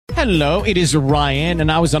Hello, it is Ryan,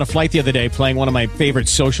 and I was on a flight the other day playing one of my favorite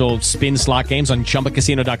social spin slot games on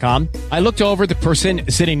ChumbaCasino.com. I looked over at the person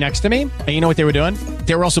sitting next to me, and you know what they were doing?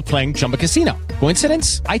 They were also playing Chumba Casino.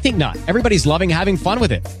 Coincidence? I think not. Everybody's loving having fun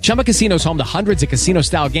with it. Chumba Casino is home to hundreds of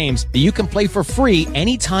casino-style games that you can play for free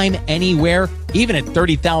anytime, anywhere, even at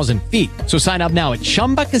 30,000 feet. So sign up now at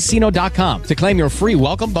ChumbaCasino.com to claim your free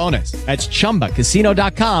welcome bonus. That's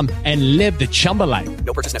ChumbaCasino.com and live the Chumba life.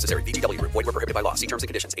 No purchase necessary. THEJOE. Void where prohibited by law. See terms and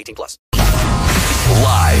conditions. 18+.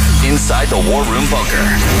 Live inside the War Room Bunker.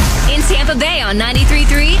 In Tampa Bay on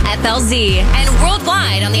 93.3 FLZ and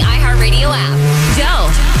worldwide on the iHeart Radio app. Joe,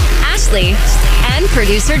 Ashley, and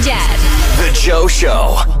producer Jed. The Joe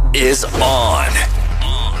Show is on.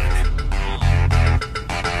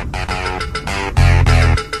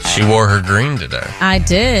 She wore her green today. I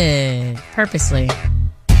did. Purposely.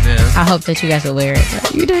 Yeah. I hope that you guys will wear it,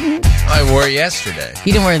 but you didn't. I wore it yesterday.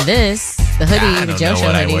 You didn't wear this. The hoodie, I the don't Joe know Show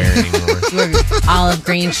what hoodie. I wear anymore. You wore olive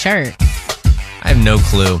green shirt. I have no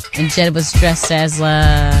clue. And Jed was dressed as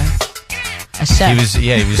a chef.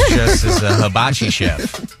 He was dressed as a hibachi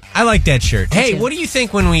chef. I like that shirt. Hey, what do you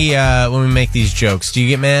think when we make these jokes? Do you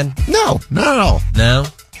get mad? No, not at all. No?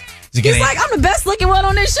 He's like, I'm the best looking one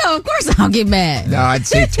on this show. Of course I'll get mad. No, I'd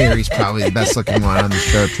say Terry's probably the best looking one on the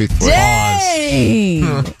show, truthfully.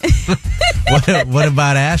 Dang. What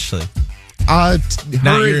about Ashley? Not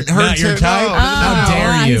your type? How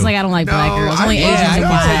dare you? He's like, I don't like black girls. Only Asians and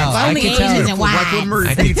wild. Only Asians and wild.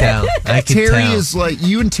 I can tell. Terry is like,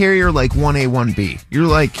 you and Terry are like 1A, 1B. You're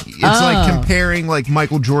like, it's like comparing like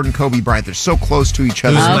Michael Jordan, Kobe Bryant. They're so close to each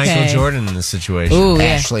other. Who's Michael Jordan in this situation? Ooh,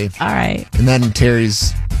 Ashley. Yeah. All right. And then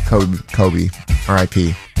Terry's Kobe,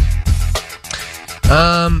 R.I.P.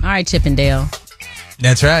 All right, Chippendale.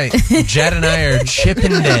 That's right. Jed and I are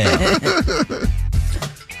Chippendale.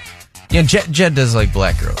 Yeah, Jed does like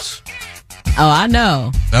black girls. Oh, I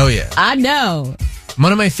know. Oh, yeah. I know.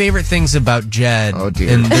 One of my favorite things about Jed, oh,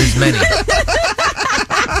 dear. And there's many.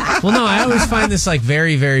 Well, no, I always find this like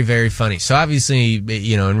very, very, very funny. So obviously,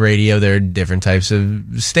 you know, in radio, there are different types of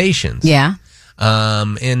stations. Yeah.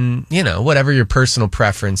 And you know, whatever your personal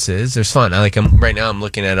preference is, there's fun. Right now I'm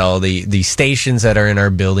looking at all the stations that are in our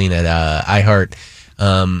building at iHeart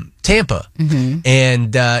Tampa. Mm-hmm.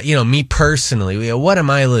 And you know, me personally, what am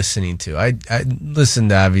I listening to? I listen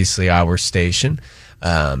to obviously our station,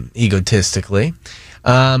 egotistically.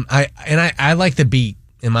 I like the beat,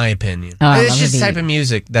 in my opinion. It's just the type of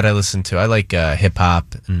music that I listen to. I like hip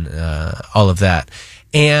hop and all of that.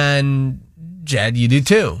 And Jed, you do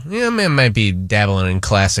too. Yeah, I might be dabbling in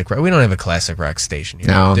classic rock. We don't have a classic rock station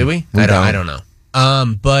here, do we? I don't know.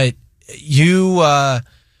 But you, why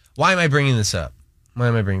am I bringing this up? Why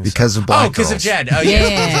am I bringing this because up? Of black because girls. Of Jed. Oh,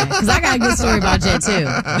 yeah. Because I got a good story about Jed too.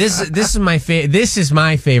 This is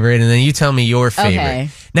my favorite, and then you tell me your favorite. Okay.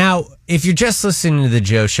 Now, if you're just listening to the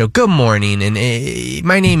Joe Show, good morning, and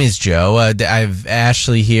my name is Joe. I have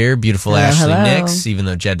Ashley here, beautiful Ashley Nix, even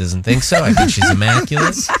though Jed doesn't think so. I think she's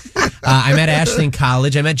immaculate. I met Ashley in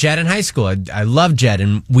college. I met Jed in high school. I love Jed,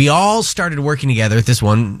 and we all started working together at this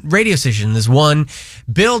one radio station, this one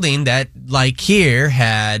building that, like here,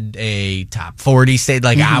 had a top 40 state,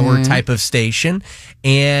 like our type of station,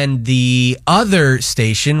 and the other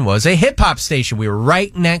station was a hip-hop station. We were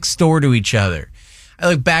right next door to each other. I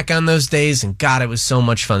look back on those days, and God, it was so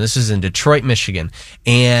much fun. This was in Detroit, Michigan.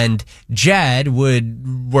 And Jed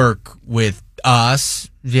would work with us.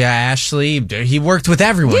 Yeah, Ashley. He worked with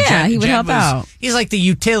everyone. Yeah, he would help out. He's like the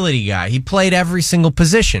utility guy. He played every single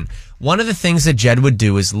position. One of the things that Jed would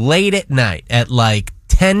do is late at night, at like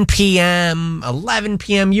 10 p.m., 11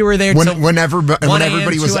 p.m., you were there till when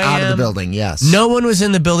everybody was out of the building, yes. No one was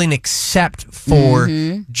in the building except for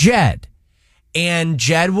Jed. And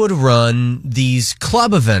Jed would run these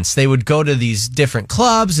club events. They would go to these different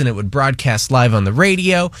clubs, and it would broadcast live on the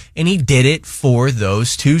radio. And he did it for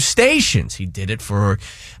those two stations. He did it for,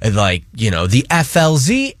 like, you know, the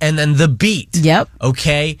FLZ and then the Beat. Yep.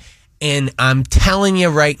 Okay? And I'm telling you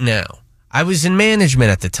right now, I was in management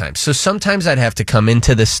at the time. So sometimes I'd have to come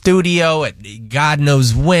into the studio at God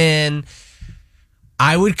knows when.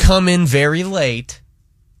 I would come in very late,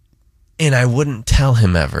 and I wouldn't tell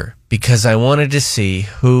him ever, because I wanted to see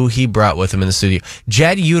who he brought with him in the studio.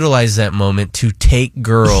 Jed utilized that moment to take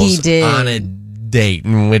girls on a date,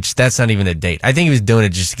 in which that's not even a date. I think he was doing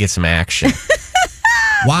it just to get some action.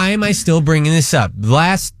 Why am I still bringing this up?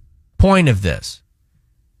 Last point of this.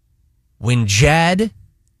 When Jed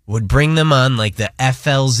would bring them on, like the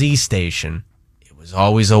FLZ station, it was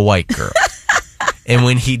always a white girl. And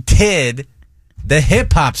when he did the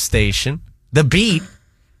hip-hop station, the Beat,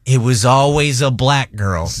 it was always a black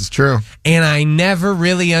girl. This is true. And I never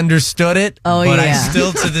really understood it. Oh, but yeah. I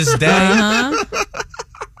still, to this day,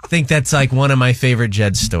 think that's like one of my favorite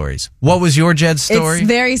Jed stories. What was your Jed story? It's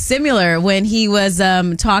very similar. When he was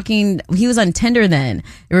talking, he was on Tinder then.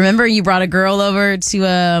 Remember, you brought a girl over to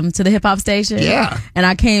the hip hop station? Yeah. And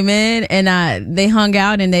I came in and they hung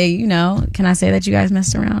out and they, can I say that you guys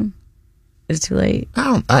messed around? Is it too late?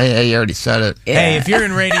 I already said it. Yeah. Hey, if you're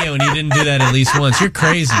in radio and you didn't do that at least once, you're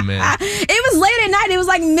crazy, man. It was late at night. It was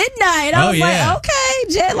like midnight. I was like, okay,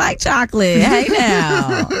 Jed like chocolate. Hey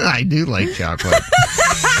now. I do like chocolate.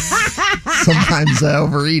 Sometimes I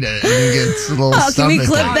overeat it and it gets a little Can we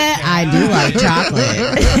clip stomach that? I do like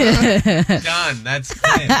chocolate. Done. That's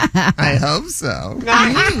it. I hope so.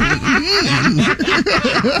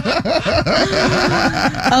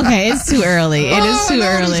 Okay, it's too early. It is too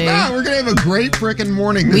early. It's not. We're going to have a great freaking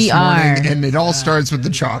morning this morning. And it all starts with the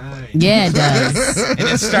chocolate. Yeah, it does. And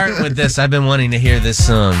it's starting with this. I've been wanting to hear this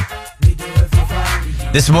song.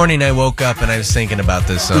 This morning I woke up and I was thinking about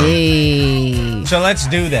this song. Hey. So let's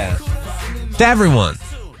do that. To everyone.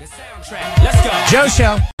 Joe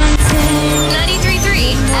Show.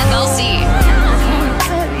 93.3 FLC.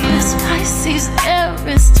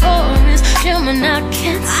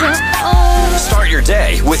 Start your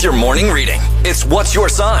day with your morning reading. It's What's Your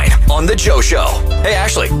Sign on The Joe Show. Hey,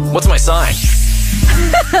 Ashley, what's my sign?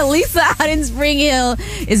 Lisa out in Spring Hill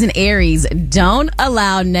is an Aries. Don't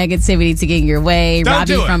allow negativity to get in your way.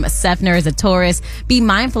 Robbie from Sefner is a Taurus. Be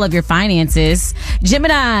mindful of your finances.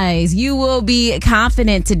 Geminis, you will be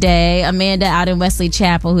confident today. Amanda out in Wesley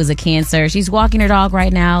Chapel, who's a Cancer. She's walking her dog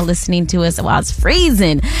right now, listening to us while it's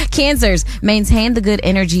freezing. Cancers, maintain the good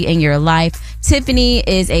energy in your life. Tiffany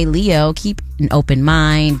is a Leo. Keep an open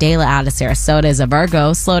mind. Dayla out of Sarasota is a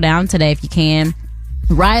Virgo. Slow down today if you can.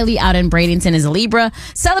 Riley out in Bradenton is a Libra.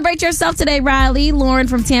 Celebrate yourself today, Riley. Lauren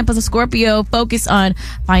from Tampa is a Scorpio. Focus on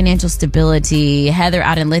financial stability. Heather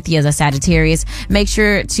out in Lithia is a Sagittarius. Make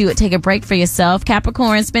sure to take a break for yourself.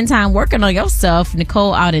 Capricorn, spend time working on yourself.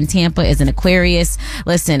 Nicole out in Tampa is an Aquarius.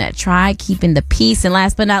 Listen, try keeping the peace. And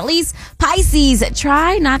last but not least, Pisces,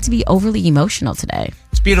 try not to be overly emotional today.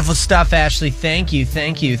 It's beautiful stuff, Ashley. Thank you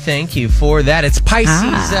for that. It's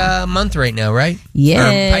Pisces month right now, right?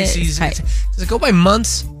 Yeah. Pisces. Does it go by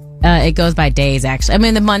months? It goes by days, actually. I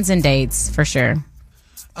mean, the months and dates, for sure.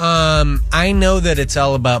 I know that it's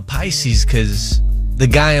all about Pisces because the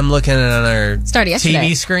guy I'm looking at on our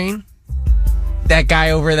TV screen, that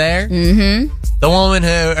guy over there, the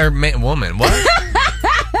woman woman, what?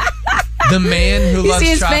 The man who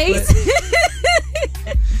loves chocolate. Face?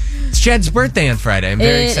 It's Jed's birthday on Friday. I'm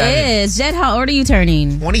very excited. It is. Jed, how old are you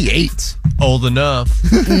turning? 28. Old enough.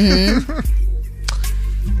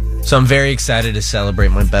 So I'm very excited to celebrate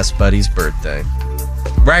my best buddy's birthday.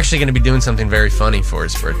 We're actually going to be doing something very funny for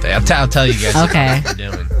his birthday. I'll tell you guys what we're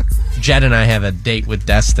doing. Jed and I have a date with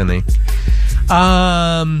destiny.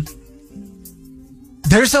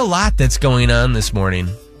 There's a lot that's going on this morning.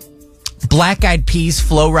 Black Eyed Peas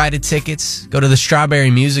Flow Rida tickets. Go to the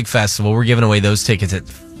Strawberry Music Festival. We're giving away those tickets at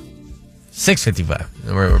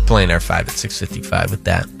 $6.55. We're playing our 5 at $6.55 with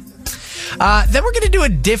that. Then we're going to do a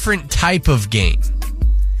different type of game.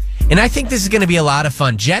 And I think this is going to be a lot of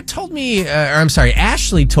fun.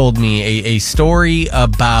 Ashley told me a story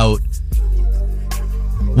about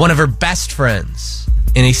one of her best friends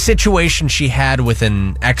in a situation she had with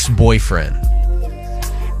an ex-boyfriend.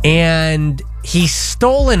 And he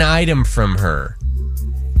stole an item from her.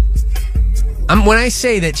 When I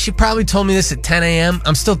say that she probably told me this at 10 a.m.,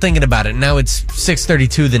 I'm still thinking about it. Now it's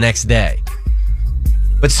 6:32 the next day.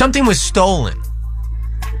 But something was stolen.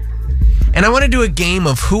 And I want to do a game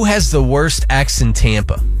of who has the worst ex in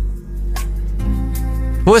Tampa.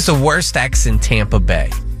 Who has the worst ex in Tampa Bay?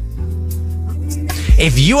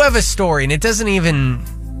 If you have a story, and it doesn't even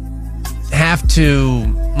have to,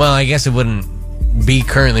 well, I guess it wouldn't be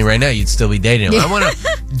currently right now. You'd still be dating him. I want to,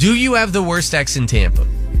 do you have the worst ex in Tampa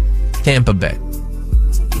Bay?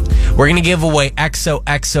 We're going to give away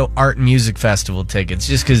XOXO Art Music Festival tickets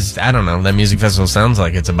just because, I don't know, that music festival sounds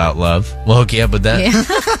like it's about love. We'll hook you up with that. Yeah.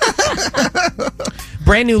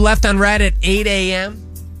 Brand new Left on Red at 8 a.m.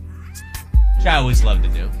 Which I always love to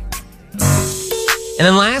do. And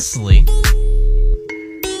then lastly,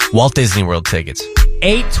 Walt Disney World tickets.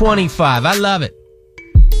 $8.25. I love it.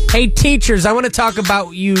 Hey, teachers, I want to talk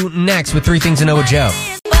about you next with 3 Things to Know with Joe.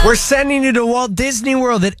 We're sending you to Walt Disney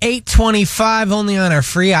World at $8.25 only on our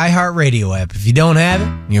free iHeart Radio app. If you don't have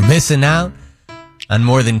it, you're missing out on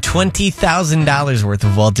more than $20,000 worth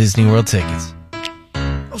of Walt Disney World tickets.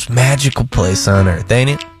 Most magical place on earth, ain't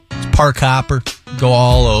it? It's Park Hopper. Go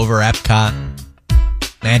all over Epcot,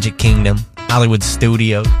 Magic Kingdom. Hollywood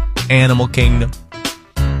Studios, Animal Kingdom,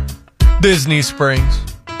 Disney Springs.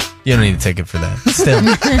 You don't need a ticket for that. Still.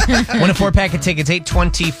 Win a 4-pack of tickets,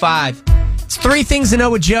 $8.25. It's 3 Things to Know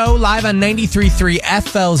with Joe, live on 93.3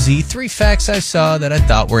 FLZ. 3 facts I saw that I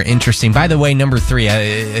thought were interesting. By the way, number 3,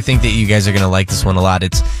 I think that you guys are going to like this one a lot.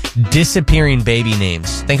 It's disappearing baby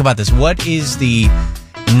names. Think about this. What is the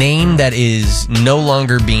name that is no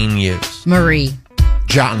longer being used? Marie.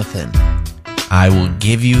 Jonathan. I will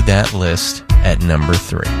give you that list at number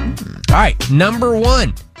 3. All right, number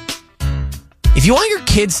 1. If you want your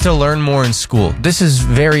kids to learn more in school, this is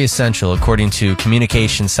very essential according to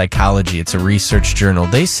Communication Psychology. It's a research journal.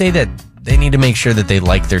 They say that they need to make sure that they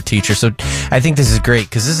like their teacher. So I think this is great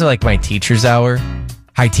because this is like my teacher's hour.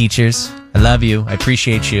 Hi, teachers. I love you. I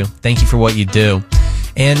appreciate you. Thank you for what you do.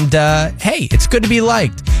 And, hey, it's good to be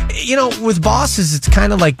liked. You know, with bosses, it's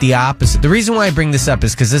kind of like the opposite. The reason why I bring this up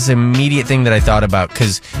is because this is an immediate thing that I thought about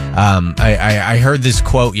because I heard this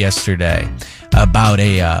quote yesterday about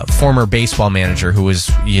a former baseball manager who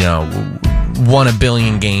was, won 1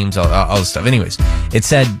 billion games, all this stuff. Anyways, it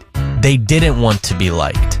said they didn't want to be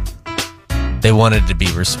liked. They wanted to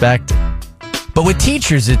be respected. But with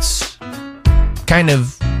teachers, it's kind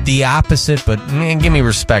of the opposite, but give me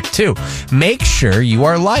respect too. Make sure you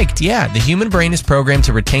are liked. Yeah, the human brain is programmed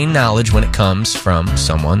to retain knowledge when it comes from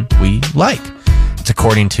someone we like. It's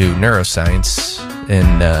according to neuroscience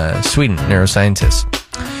in Sweden, neuroscientists.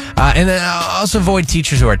 And then also avoid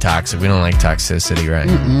teachers who are toxic. We don't like toxicity, right?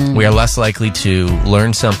 Mm-mm. We are less likely to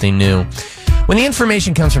learn something new when the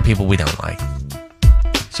information comes from people we don't like.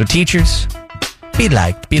 So teachers, be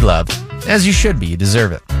liked, be loved, as you should be. You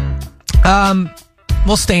deserve it.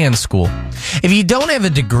 We'll stay in school. If you don't have a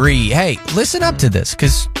degree, hey, listen up to this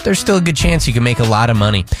because there's still a good chance you can make a lot of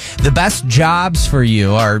money. The best jobs for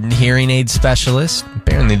you are hearing aid specialists.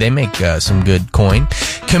 Apparently they make some good coin.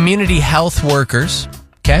 Community health workers.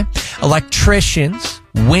 Okay. Electricians,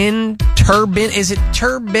 wind turbine. Is it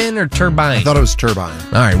turbine or turbine? I thought it was turbine.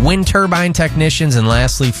 All right. Wind turbine technicians. And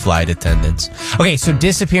lastly, flight attendants. Okay. So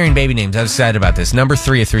disappearing baby names. I'm excited about this. Number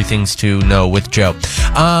 3 of 3 Things to Know with Joe.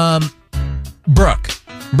 Brooke.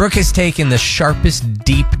 Brooke has taken the sharpest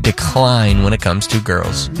deep decline when it comes to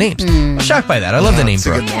girls' names. I'm shocked by that. I love the name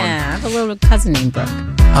Brooke. Yeah. I have a little cousin named Brooke.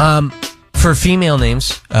 For female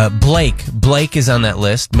names, Blake. Blake is on that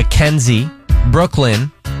list. Mackenzie.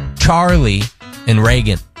 Brooklyn, Charlie, and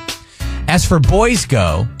Reagan. As for boys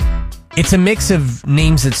go, it's a mix of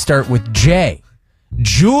names that start with J.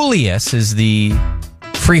 Julius is the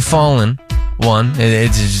free-fallen one.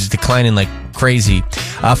 It's just declining like crazy.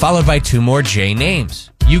 Followed by 2 more J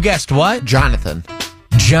names. You guessed what? Jonathan.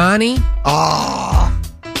 Johnny.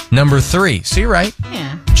 Number 3. So you're right.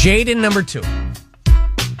 Yeah. Jaden, number 2.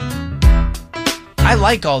 I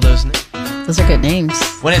like all those names. Those are good names.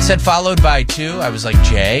 When it said followed by 2, I was like,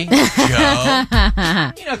 Jay, Joe.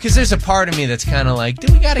 Because there's a part of me that's kind of like,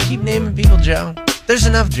 do we got to keep naming people Joe? There's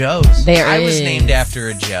enough Joes. I was named after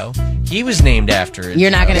a Joe. He was named after a Joe. You're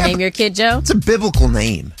not going to name your kid Joe? It's a biblical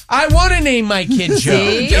name. I want to name my kid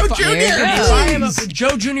Joe. Joe Jr.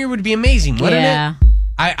 Joe Jr. would be amazing, wouldn't it?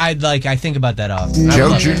 I think about that often.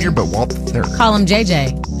 Joe Jr., but Walt III. Call him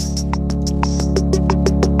JJ.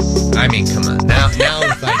 I mean, come on. Now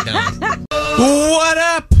if I don't. What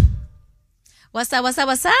up? What's up?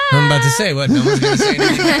 I'm about to say what? No one's going to say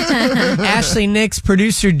anything. Ashley, Nix,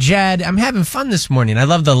 producer Jed. I'm having fun this morning. I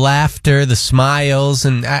love the laughter, the smiles,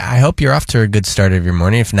 and I hope you're off to a good start of your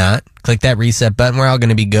morning. If not, click that reset button. We're all going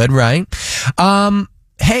to be good, right?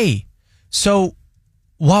 Hey, so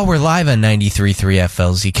while we're live on 93.3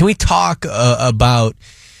 FLZ, can we talk about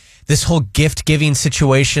this whole gift-giving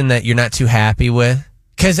situation that you're not too happy with?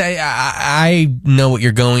 Because I know what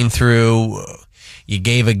you're going through. You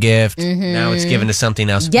gave a gift. Mm-hmm. Now it's given to something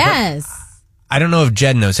else. Yes. But I don't know if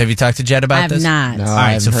Jed knows. Have you talked to Jed about this? I have not. No, all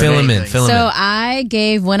right, so fill him in. So I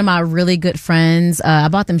gave one of my really good friends, I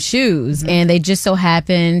bought them shoes, and they just so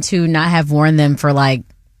happened to not have worn them for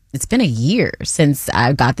it's been a year since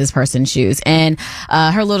I got this person shoes. And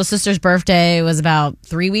her little sister's birthday was about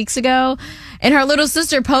 3 weeks ago. And her little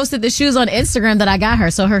sister posted the shoes on Instagram that I got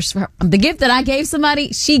her. So the gift that I gave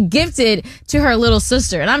somebody, she gifted to her little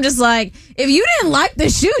sister. And I'm just like, if you didn't like the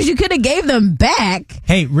shoes, you could have gave them back.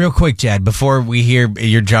 Hey, real quick, Jed, before we hear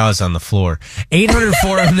your jaws on the floor.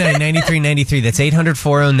 800-409-9393. That's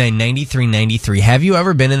 800-409-9393. Have you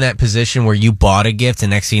ever been in that position where you bought a gift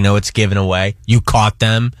and next thing you know it's given away? You caught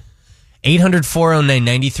them?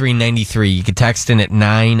 800-409-9393. You can text in at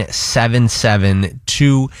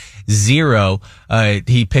 97720.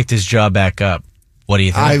 He picked his jaw back up. What do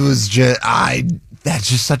you think? That's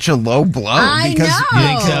just such a low blow. I know. You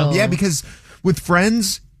think so? Yeah, because with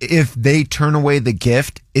friends, if they turn away the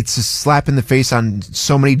gift, it's a slap in the face on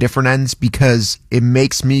so many different ends because it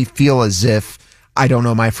makes me feel as if I don't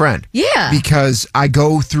know my friend. Yeah. Because I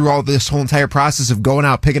go through all this whole entire process of going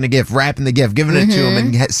out, picking a gift, wrapping the gift, giving it to them,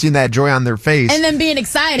 and seeing that joy on their face. And then being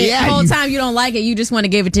excited. The whole time you don't like it, you just want to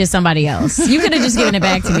give it to somebody else. You could have just given it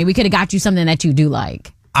back to me. We could have got you something that you do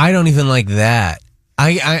like. I don't even like that.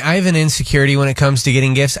 I have an insecurity when it comes to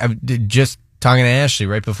getting gifts. I'm just talking to Ashley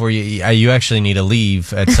right before you actually need to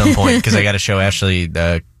leave at some point because I got to show Ashley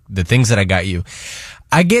the things that I got you.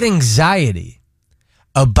 I get anxiety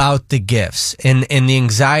about the gifts, and the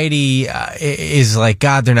anxiety is like,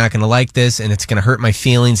 God, they're not going to like this, and it's going to hurt my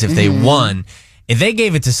feelings if they won. If they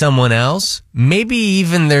gave it to someone else, maybe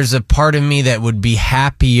even there's a part of me that would be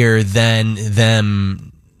happier than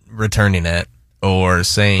them returning it or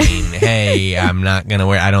saying, hey, I'm not going to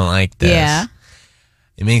wear, I don't like this. Yeah.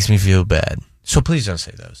 It makes me feel bad. So please don't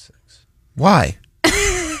say those things. Why?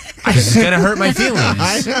 It's going to hurt my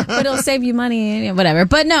feelings. But it'll save you money and whatever.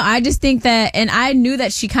 But no, I just think that, and I knew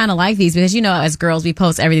that she kind of liked these because, as girls, we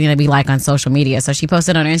post everything that we like on social media. So she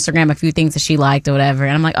posted on her Instagram a few things that she liked or whatever.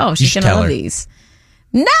 And I'm like, oh, she's going to love these.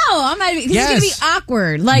 No, I'm not. It's going to be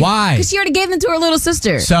awkward. Like, why? Because she already gave them to her little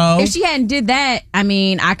sister. So if she hadn't did that, I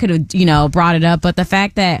mean, I could have, brought it up. But the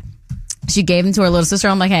fact that she gave them to her little sister,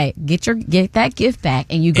 I'm like, hey, get that gift back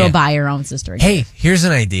and you go buy your own sister a gift. Hey, here's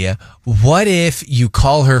an idea. What if you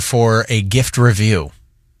call her for a gift review?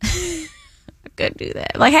 I could do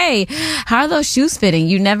that. Like, hey, how are those shoes fitting?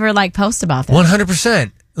 You never post about that.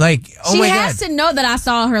 100%. Like, oh my God. She has to know that I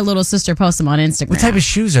saw her little sister post them on Instagram. What type of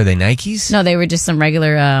shoes are they? Nikes? No, they were just some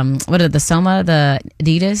regular, the Soma, the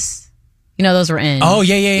Adidas? Those were in. Oh,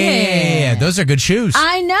 yeah. Those are good shoes.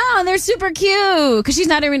 I know. They're super cute. Because she's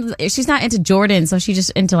not into Jordan, so she's just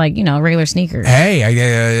into, regular sneakers. Hey,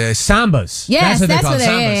 Sambas. Yes, that's what that's they're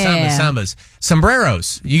called. what Sambas.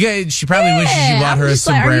 Sombreros. She probably wishes you bought her a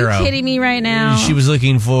sombrero. Are you kidding me right now? She was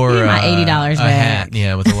looking for my $80 a hat.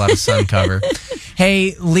 Yeah, with a lot of sun cover.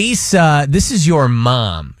 Hey, Lisa, this is your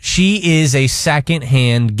mom. She is a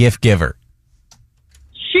second-hand gift giver.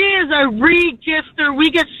 She is a re-gifter. We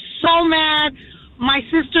get so mad, my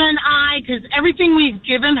sister and I, because everything we've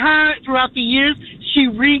given her throughout the years, she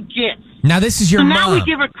re-gifts. Now, this is your mom. So now we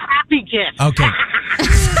give her crappy gifts. Okay.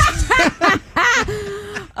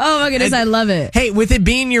 Oh, my goodness, I love it. Hey, with it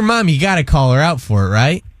being your mom, you got to call her out for it,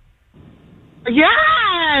 right?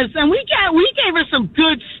 Yes, and we gave her some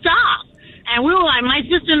good stuff. And we were like, my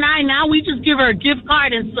sister and I, now we just give her a gift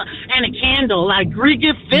card and a candle. Like,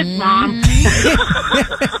 re-gift fits, Mom.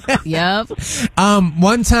 Yep.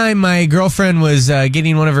 One time, my girlfriend was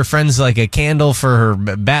getting one of her friends a candle for her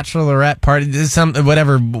bachelorette party,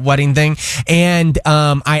 whatever wedding thing, and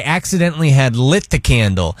I accidentally had lit the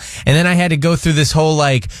candle, and then I had to go through this whole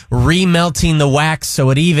remelting the wax so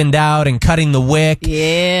it evened out and cutting the wick.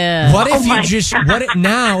 Yeah. What if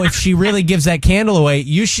now if she really gives that candle away,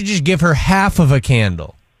 you should just give her half of a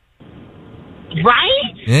candle.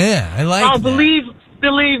 Right? Yeah, I like that.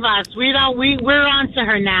 Believe us, we're on to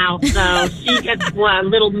her now, so she gets a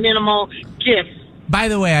little minimal gifts. By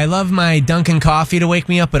the way, I love my Dunkin' coffee to wake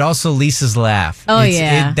me up, but also Lisa's laugh. Oh,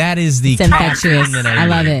 yeah. That is the infectious. That I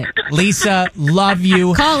love it. Lisa, love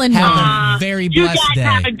you. Calling have a very blessed day. You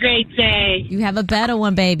guys have a great day. You have a better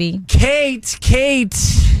one, baby. Kate.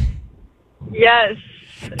 Yes.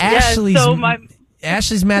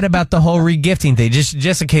 Ashley's mad about the whole regifting thing.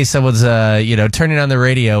 Just in case someone's turning on the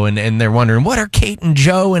radio and they're wondering, what are Kate and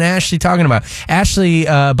Joe and Ashley talking about? Ashley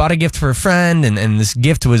bought a gift for a friend and this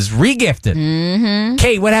gift was regifted. Mm-hmm.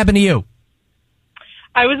 Kate, what happened to you?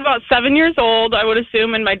 I was about 7 years old, I would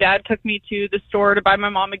assume, and my dad took me to the store to buy my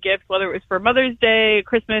mom a gift, whether it was for Mother's Day,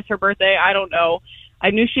 Christmas, her birthday, I don't know.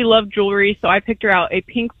 I knew she loved jewelry, so I picked her out a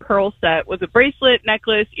pink pearl set with a bracelet,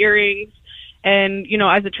 necklace, earrings. And,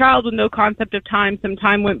 as a child with no concept of time, some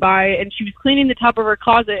time went by, and she was cleaning the top of her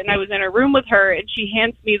closet, and I was in her room with her, and she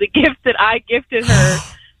hands me the gift that I gifted her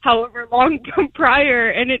however long prior,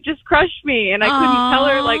 and it just crushed me, and I couldn't tell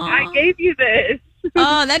her, I gave you this.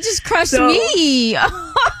 Oh, that just crushed me. Yeah.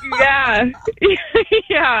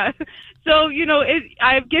 Yeah. So,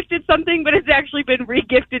 I've gifted something, but it's actually been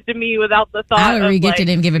re-gifted to me without the thought I would re-gift it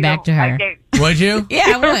and give it back to her. Would you?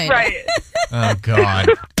 Yeah, I would. Right. Oh, God.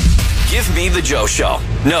 Give me the Joe Show.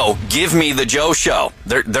 No, give me the Joe Show.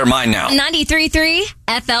 They're mine now. 93.3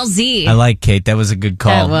 FLZ. I like Kate. That was a good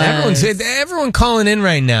call. That was. Everyone calling in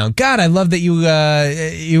right now. God, I love that you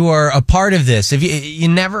are a part of this. If you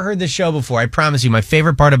never heard the show before, I promise you, my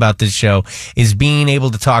favorite part about this show is being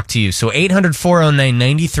able to talk to you. So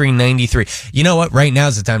 800-409-9393. You know what? Right now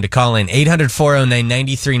is the time to call in.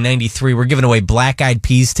 800-409-9393. We're giving away Black Eyed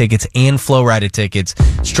Peas tickets and Flow Rida tickets.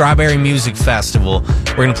 Strawberry Music Festival.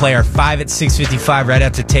 We're going to play our 5 at 6:55 right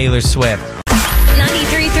after Taylor Swift.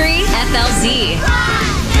 93.3 FLZ.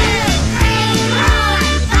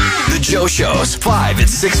 The Joe Show's 5 at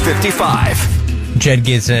 6:55. Jed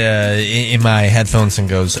gets in my headphones and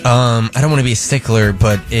goes, I don't want to be a stickler,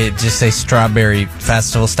 but it just say Strawberry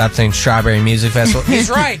Festival. Stop saying Strawberry Music Festival. He's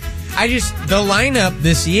right. The lineup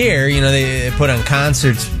this year, they put on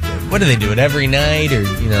concerts. What do they do it every night or,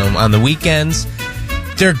 on the weekends?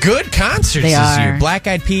 They're good concerts this year. Black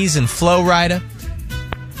Eyed Peas and Flow Rida.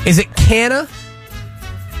 Is it Canna?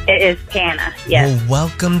 It is Canna, yes. Well,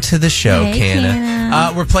 welcome to the show, Hey,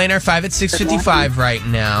 Canna. We're playing our 5 at 6:55 right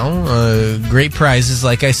now. Great prizes,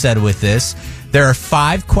 like I said, with this. There are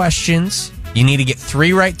 5 questions. You need to get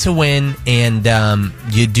 3 right to win, and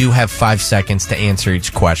you do have 5 seconds to answer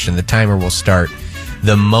each question. The timer will start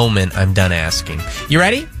the moment I'm done asking. You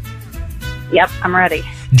ready? Yep, I'm ready.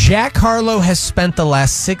 Jack Harlow has spent the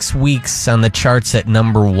last 6 weeks on the charts at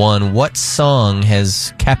number 1. What song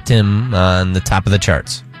has kept him on the top of the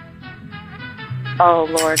charts? Oh,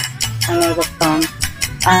 Lord. I know the song.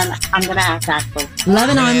 I'm going to ask Ashley.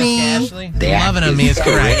 Loving on me. Loving on me is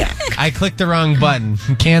correct. I clicked the wrong button.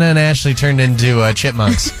 Canna and Ashley turned into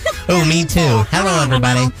chipmunks. Oh, me too. Hello,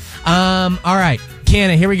 everybody. All right.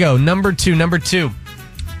 Canna, here we go. Number two.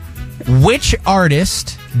 Which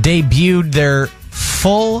artist debuted their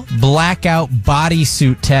full blackout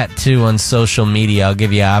bodysuit tattoo on social media? I'll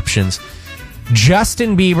give you options.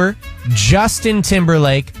 Justin Bieber, Justin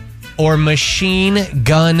Timberlake, or Machine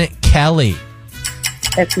Gun Kelly?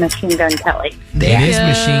 It's Machine Gun Kelly. It is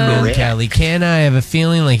Machine Gun Kelly. Can I have a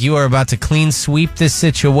feeling like you are about to clean sweep this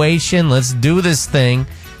situation? Let's do this thing.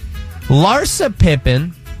 Larsa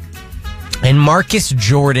Pippen and Marcus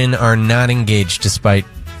Jordan are not engaged despite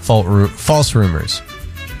false rumors.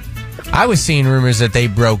 I was seeing rumors that they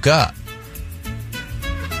broke up.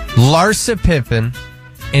 Larsa Pippen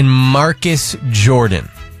and Marcus Jordan.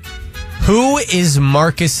 Who is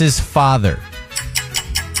Marcus's father?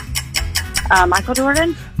 Michael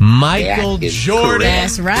Jordan? Michael Jordan.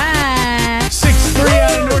 That's right. 6'3"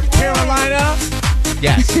 out of North Carolina.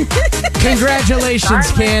 Yes.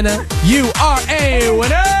 Congratulations, Canna. You are a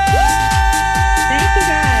winner. Thank you,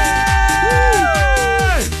 guys.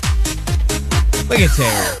 Look at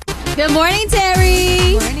Terry. Good morning,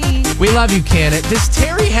 Terry. Morning. We love you, Canna. Does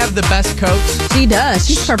Terry have the best coats? She does.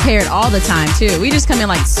 She's prepared all the time, too. We just come in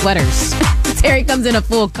like sweaters. Terry comes in a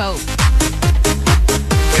full coat.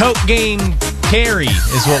 Coat game Carrie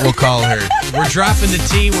is what we'll call her. We're dropping the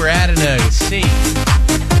T. We're adding a C.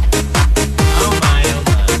 Oh my.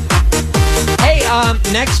 Hey,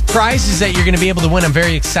 next prize is that you're going to be able to win. I'm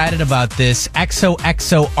very excited about this.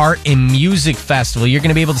 XOXO Art and Music Festival. You're going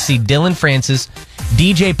to be able to see Dylan Francis,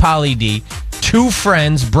 DJ Pauly D, 2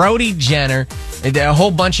 Friends, Brody Jenner, a whole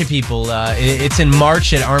bunch of people. It's in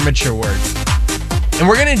March at Armature Works. And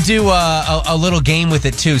we're going to do a little game with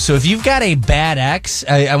it, too. So if you've got a bad ex,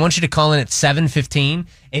 I want you to call in at 7:15.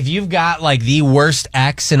 If you've got, like, the worst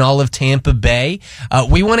ex in all of Tampa Bay,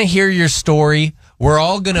 we want to hear your story. We're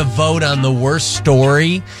all going to vote on the worst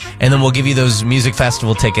story, and then we'll give you those music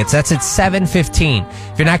festival tickets. That's at 7:15.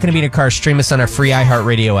 If you're not going to be in a car, stream us on our free iHeart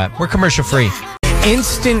Radio app. We're commercial free.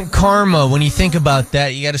 Instant karma. When you think about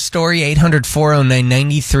that, you got a story,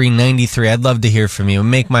 800-409-9393. I'd love to hear from you. It'll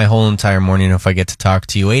make my whole entire morning if I get to talk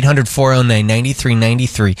to you.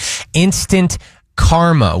 800-409-9393. Instant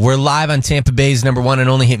karma. We're live on Tampa Bay's number 1 and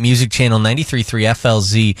only hit music channel, 93.3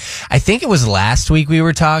 FLZ. I think it was last week we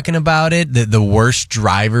were talking about it, the worst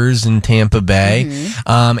drivers in Tampa Bay.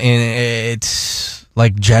 Mm-hmm. And it's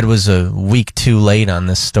like Jed was a week too late on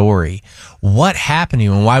this story. What happened to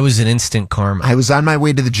you, and why was it instant karma? I was on my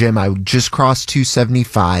way to the gym. I just crossed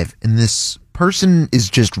 275, and this person is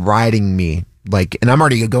just riding me, and I'm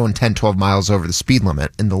already going 10, 12 miles over the speed limit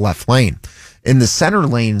in the left lane. In the center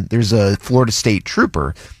lane, there's a Florida State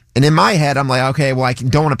trooper. And in my head, I'm like, okay, well,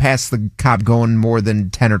 don't want to pass the cop going more than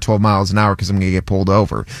 10 or 12 miles an hour because I'm going to get pulled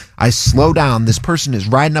over. I slow down. This person is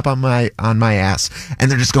riding up on my ass,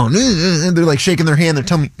 and they're just going, and they're like shaking their hand. They're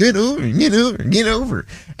telling me, get over, get over, get over.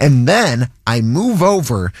 And then I move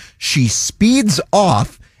over. She speeds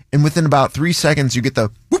off, and within about 3 seconds, you get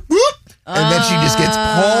the whoop, whoop. And then she just gets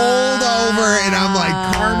pulled over, and I'm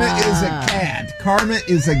like, karma is a cat. Karma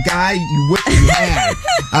is a guy you wish you had.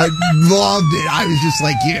 I loved it. I was just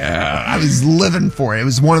like, yeah, I was living for it. It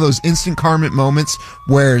was one of those instant karma moments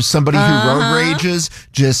where somebody who road rages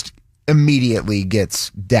just immediately gets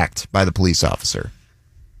decked by the police officer.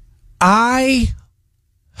 I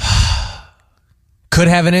could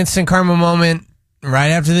have an instant karma moment right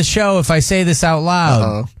after the show if I say this out loud.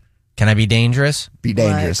 Uh-oh. Can I be dangerous? Be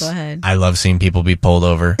dangerous. Go ahead. I love seeing people be pulled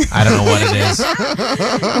over. I don't know what it is. No,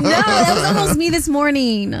 that was almost me this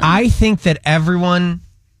morning. I think that everyone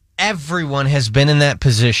has been in that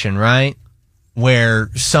position, right? Where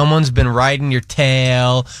someone's been riding your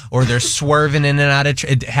tail, or they're swerving in and out of.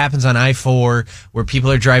 It happens on I-4 where people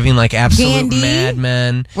are driving like absolute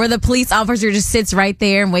madmen. Where the police officer just sits right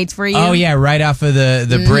there and waits for you. Oh yeah, right off of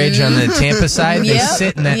the bridge on the Tampa side. They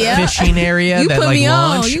sit in that fishing area. You that put like me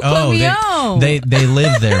launch. on. You put me on. They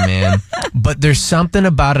live there, man. But there's something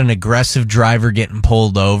about an aggressive driver getting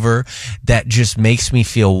pulled over that just makes me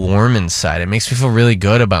feel warm inside. It makes me feel really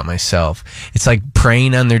good about myself. It's like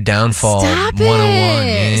preying on their downfall. Stop 101.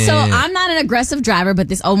 Yeah. So I'm not an aggressive driver, but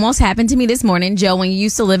this almost happened to me this morning. Joe, when you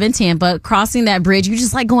used to live in Tampa, crossing that bridge, you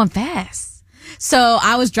just like going fast. So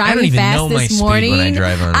I was driving fast this morning. When I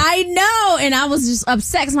drive on it. I know, and I was just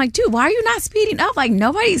upset. I'm like, dude, why are you not speeding up? Like,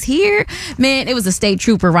 nobody's here. Man, it was a state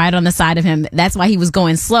trooper right on the side of him. That's why he was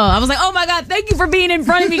going slow. I was like, oh my God, thank you for being in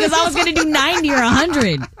front of me, because I was going to do 90 or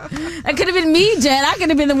 100. That could have been me, Jed. I could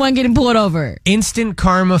have been the one getting pulled over. Instant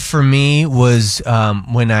karma for me was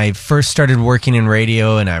when I first started working in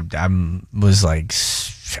radio, and I was like,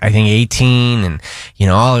 I think 18, and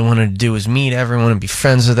all I wanted to do was meet everyone and be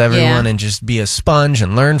friends with everyone and just be a sponge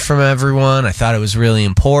and learn from everyone. I thought it was really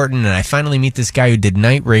important, and I finally meet this guy who did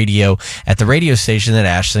night radio at the radio station that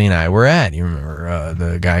Ashley and I were at. You remember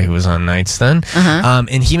the guy who was on nights then?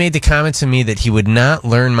 And he made the comment to me that he would not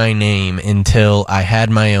learn my name until I had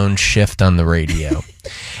my own shift on the radio.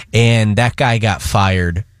 And that guy got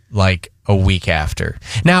fired like a week after.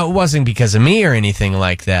 Now, it wasn't because of me or anything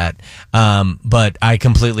like that, but I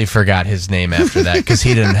completely forgot his name after that because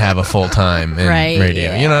he didn't have a full time in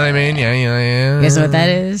radio. You know what I mean? Yeah. Guess what that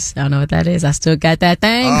is? I don't know what that is. I still got that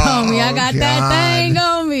thing on me. I got that thing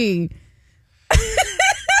on me.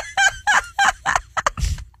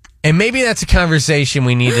 And maybe that's a conversation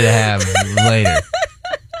we needed to have later.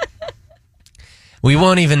 We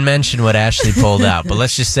won't even mention what Ashley pulled out, but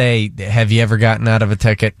let's just say, have you ever gotten out of a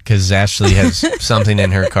ticket? Because Ashley has something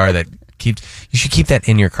in her car that you should keep that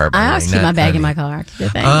in your car. I always keep my bag in my car.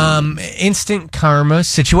 Instant karma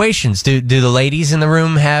situations. Do the ladies in the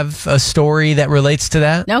room have a story that relates to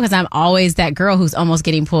that? No, because I'm always that girl who's almost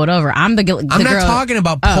getting pulled over. I'm not girl. Talking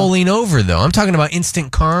about pulling over, though. I'm talking about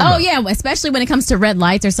instant karma. Oh, yeah, especially when it comes to red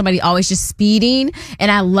lights or somebody always just speeding.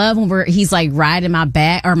 And I love when he's like riding my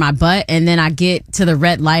back or my butt, and then I get to the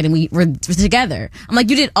red light and we're together. I'm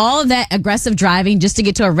like, you did all of that aggressive driving just to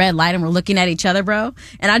get to a red light, and we're looking at each other, bro.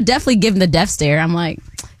 And I definitely give him the death stare. I'm like,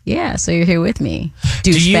 yeah, so you're here with me,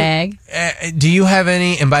 douchebag. Do you have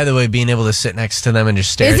any, and by the way, being able to sit next to them and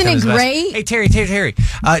just stare Isn't at them it great? Hey, Terry,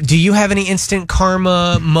 do you have any instant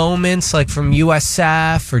karma moments, like from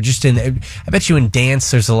USF, or just I bet you in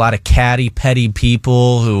dance there's a lot of catty, petty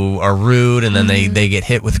people who are rude, and then they get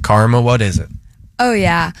hit with karma. What is it? Oh,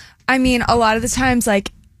 yeah. I mean, a lot of the times,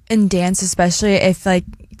 like in dance, especially if like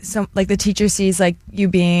the teacher sees like you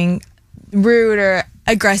being rude or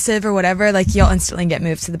aggressive or whatever, like you'll instantly get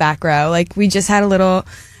moved to the back row. Like we just had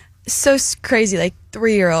so crazy, like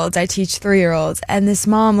 3-year-olds. I teach 3-year-olds, and this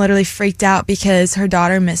mom literally freaked out because her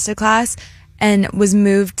daughter missed a class and was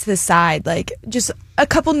moved to the side, like just a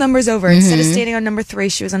couple numbers over. Instead of standing on number 3,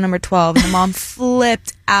 she was on number 12, and the mom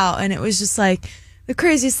flipped out, and it was just like the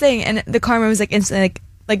craziest thing. And the karma was like instantly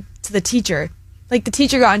like to the teacher. Like the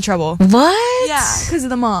teacher got in trouble. What? Yeah, because of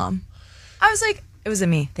the mom. I was like, it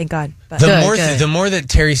wasn't me, thank God. But The more that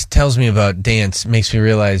Terry tells me about dance makes me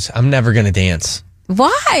realize I'm never going to dance.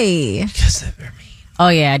 Why? Because they're mean. Oh,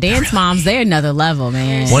 yeah. Dance moms, they're another level,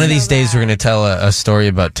 man. One of these days, we're going to tell a story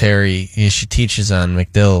about Terry. She teaches on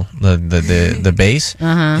MacDill, the bass,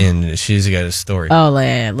 and she's got a story. Oh,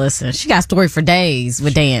 man, listen. She got a story for days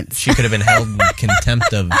with dance. She could have been held in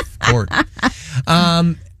contempt of court.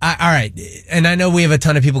 All right, and I know we have a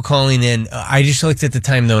ton of people calling in. I just looked at the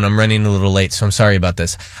time, though, and I'm running a little late, so I'm sorry about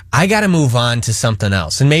this. I got to move on to something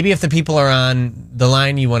else. And maybe if the people are on the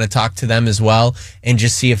line, you want to talk to them as well and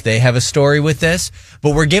just see if they have a story with this.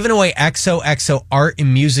 But we're giving away XOXO Art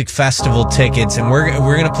and Music Festival tickets, and we're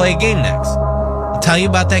going to play a game next. I'll tell you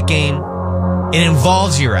about that game. It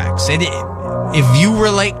involves your ex. if you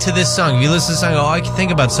relate to this song, if you listen to the song, oh, I can think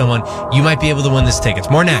about someone, you might be able to win this tickets.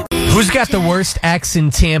 More next. Who's got the worst ex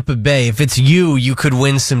in Tampa Bay? If it's you could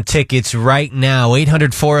win some tickets right now.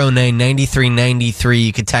 800-409-9393.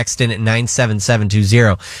 You could text in at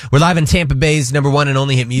 97720. We're live on Tampa Bay's number one and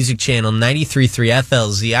only hit music channel, 93.3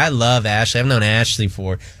 FLZ. I love Ashley. I've known Ashley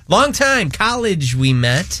for a long time. College we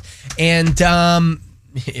met. And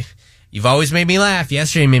you've always made me laugh.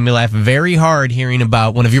 Yesterday made me laugh very hard hearing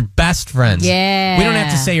about one of your best friends. Yeah. We don't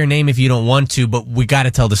have to say her name if you don't want to, but we got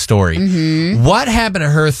to tell the story. Mm-hmm. What happened to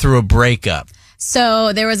her through a breakup?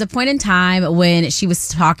 So there was a point in time when she was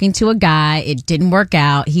talking to a guy. It didn't work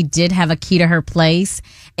out. He did have a key to her place.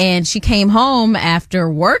 And she came home after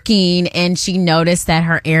working and she noticed that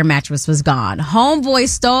her air mattress was gone. Homeboy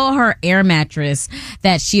stole her air mattress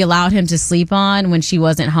that she allowed him to sleep on when she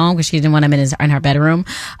wasn't home because she didn't want him in her bedroom.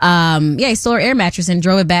 He stole her air mattress and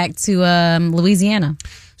drove it back to Louisiana.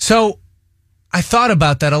 So I thought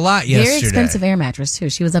about that a lot yesterday. Very expensive air mattress, too.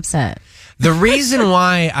 She was upset. The reason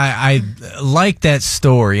why I like that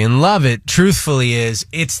story and love it, truthfully, is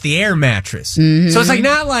it's the air mattress. Mm-hmm. So it's like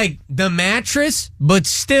not like the mattress, but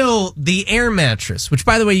still the air mattress, which,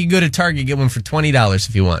 by the way, you go to Target, get one for $20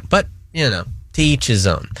 if you want. But, to each his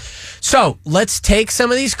own. So let's take some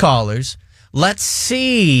of these callers. Let's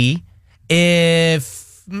see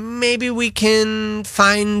if maybe we can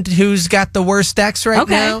find who's got the worst ex right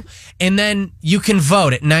now. And then you can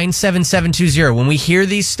vote at 97720. When we hear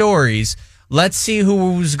these stories, let's see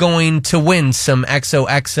who's going to win some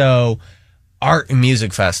XOXO Art and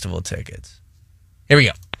Music Festival tickets. Here we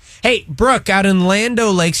go. Hey, Brooke, out in Land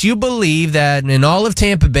O'Lakes, you believe that in all of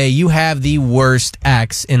Tampa Bay, you have the worst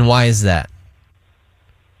ex, and why is that?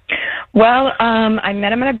 Well, I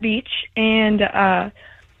met him at a beach, and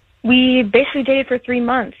we basically dated for 3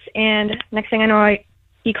 months, and next thing I know,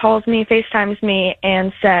 he calls me, FaceTimes me,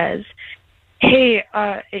 and says, hey,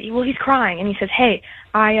 he's crying, and he says, hey,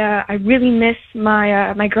 I really miss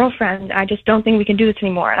my girlfriend. I just don't think we can do this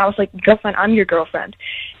anymore. And I was like, girlfriend, I'm your girlfriend.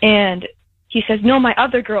 And he says, no, my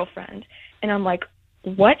other girlfriend. And I'm like,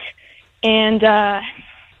 what? And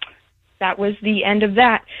that was the end of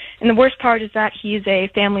that. And the worst part is that he's a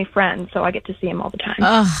family friend, so I get to see him all the time.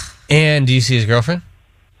 Ugh. And do you see his girlfriend?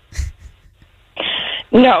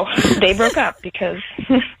 No, they broke up because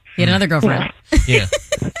he had another girlfriend. Yeah.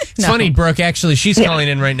 It's funny, Brooke, actually, she's calling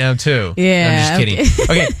in right now, too. Yeah. I'm just kidding.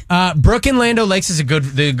 Okay, Brooke in Land O'Lakes is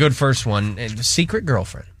the good first one. Secret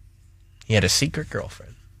girlfriend. He had a secret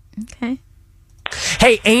girlfriend. Okay.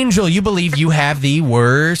 Hey, Angel, you believe you have the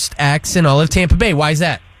worst ex in all of Tampa Bay. Why is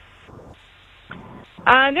that?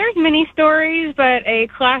 There's many stories, but a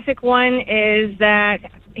classic one is that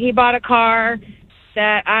he bought a car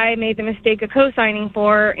that I made the mistake of co-signing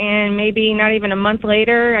for, and maybe not even a month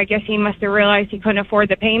later, I guess he must have realized he couldn't afford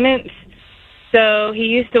the payments. So he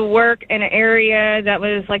used to work in an area that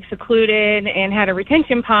was like secluded and had a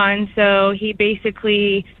retention pond, so he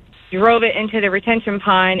basically drove it into the retention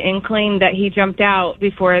pond and claimed that he jumped out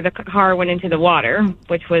before the car went into the water,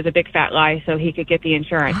 which was a big fat lie, so he could get the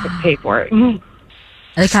insurance to pay for it.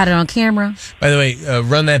 They caught it on camera. By the way,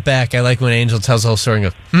 run that back. I like when Angel tells the whole story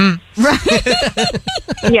and goes, Right.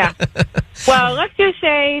 Yeah. Well, let's just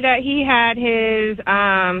say that he had his,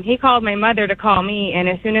 he called my mother to call me, and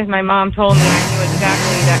as soon as my mom told me, I knew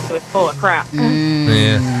exactly that it was full of crap.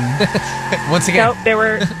 Yeah. Once again. So there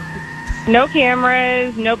were no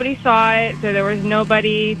cameras, nobody saw it, so there was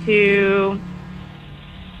nobody to...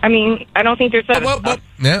 I mean, I don't think there's...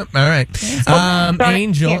 Yeah, all right.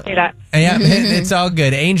 Angel... Can't say that. Yeah, it's all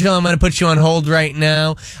good. Angel, I'm going to put you on hold right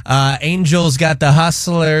now. Angel's got the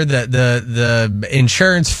hustler, the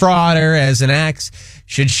insurance frauder as an ex.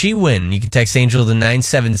 Should she win, you can text Angel to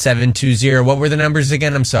 97720. What were the numbers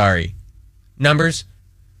again? I'm sorry. Numbers?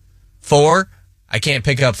 4? I can't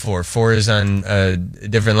pick up 4. 4 is on a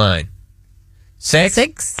different line. 6?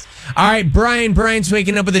 6. All right, Brian's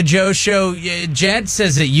waking up with the Joe Show. Jed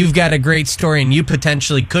says that you've got a great story and you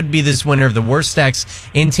potentially could be this winner of the worst ex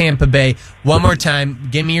in Tampa Bay. One more time,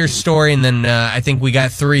 give me your story, and then I think we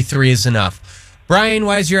got 3 is enough. Brian,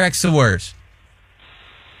 why is your ex the worst?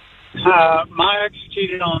 My ex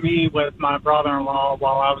cheated on me with my brother-in-law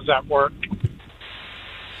while I was at work.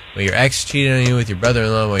 Well, your ex cheated on you with your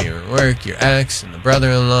brother-in-law while you were at work. Your ex and the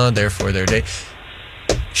brother-in-law, therefore they're dating.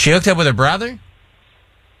 She hooked up with her brother?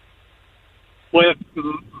 With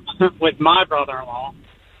my brother-in-law.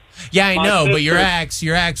 Yeah, I know, but your ex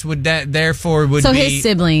would therefore would so be... his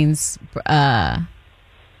siblings, so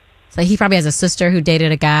he probably has a sister who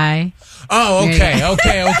dated a guy. Oh, okay. But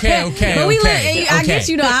we I guess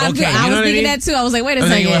I was thinking that too. I was like, wait a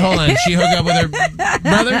second. Hold on, she hooked up with her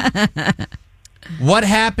brother? What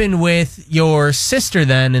happened with your sister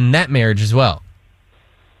then in that marriage as well?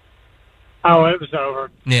 Oh, it was over.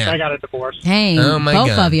 Yeah. I got a divorce. Dang,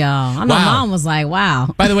 both of y'all. I know Mom was like,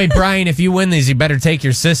 wow. By the way, Brian, if you win these, you better take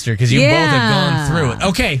your sister because you both have gone through it.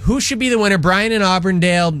 Okay, who should be the winner? Brian in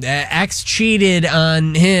Auburndale. Ex cheated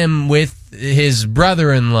on him with his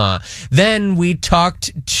brother-in-law. Then we talked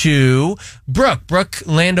to Brooke. Brooke,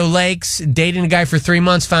 Lando Lakes, dating a guy for 3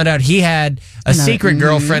 months, found out he had a secret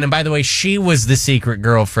girlfriend. And by the way, she was the secret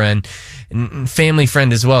girlfriend and family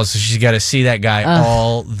friend as well. So she's got to see that guy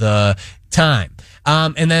all the time.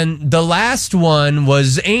 And then the last one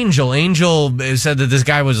was Angel. Angel said that this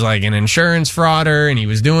guy was like an insurance frauder and he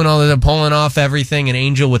was doing all of the pulling off everything. And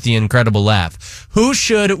Angel with the incredible laugh. Who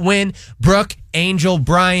should win? Brooke, Angel,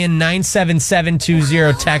 Brian,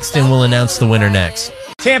 97720. Text and we'll announce the winner next.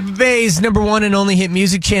 Tampa Bay's number one and only hit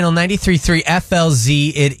music channel, 93.3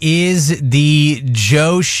 FLZ. It is the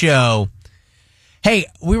Joe Show. Hey,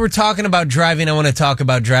 we were talking about driving. I want to talk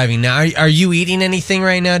about driving now. Are you eating anything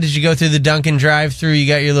right now? Did you go through the Dunkin' drive-thru? You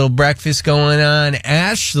got your little breakfast going on?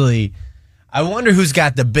 Ashley, I wonder who's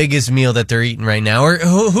got the biggest meal that they're eating right now. Or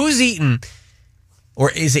who's eating?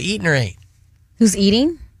 Or is it eating or ate? Who's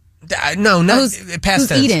eating? No, not past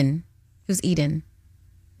tense. Eating? Who's eating?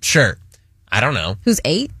 Sure. I don't know. Who's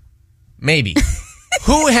ate? Maybe.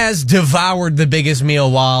 Who has devoured the biggest meal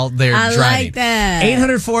while they're driving? I like that.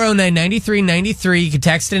 800-409-9393. You can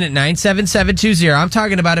text in at 97720. I'm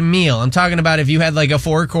talking about a meal. I'm talking about if you had like a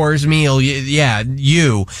 4-course meal. Yeah,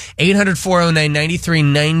 you.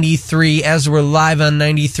 800-409-9393. As we're live on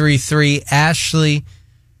 93.3. Ashley,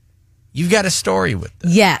 you've got a story with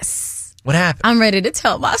this. Yes. What happened? I'm ready to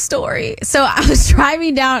tell my story. So I was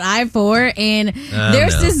driving down I-4 and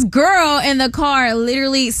there's this girl in the car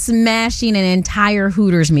literally smashing an entire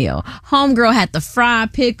Hooters meal. Homegirl had the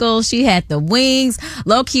fried pickles. She had the wings.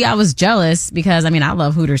 Low key, I was jealous because, I mean, I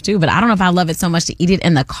love Hooters too, but I don't know if I love it so much to eat it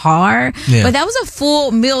in the car. Yeah. But that was a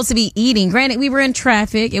full meal to be eating. Granted, we were in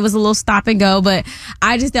traffic. It was a little stop and go, but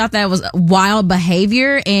I just thought that was wild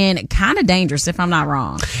behavior and kind of dangerous if I'm not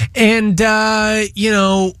wrong. And,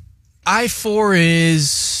 I-4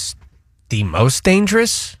 is the most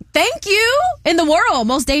dangerous. Thank you. In the world.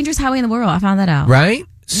 Most dangerous highway in the world. I found that out. Right? Yeah.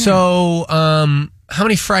 So, how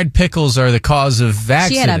many fried pickles are the cause of accidents?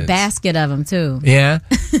 She had a basket of them, too. Yeah?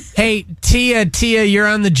 Hey, Tia, you're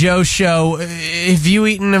on the Joe Show. Have you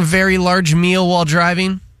eaten a very large meal while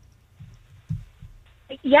driving?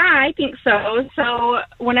 Yeah, I think so. So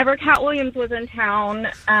whenever Cat Williams was in town,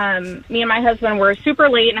 me and my husband were super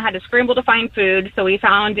late and had to scramble to find food. So we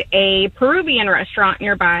found a Peruvian restaurant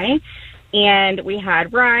nearby, and we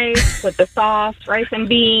had rice with the sauce, rice and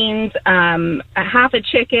beans, a half a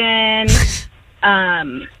chicken,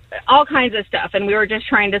 all kinds of stuff. And we were just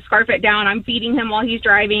trying to scarf it down. I'm feeding him while he's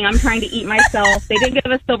driving. I'm trying to eat myself. They didn't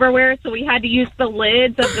give us silverware, so we had to use the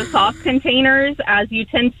lids of the sauce containers as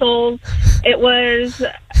utensils. It was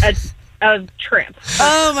a trip.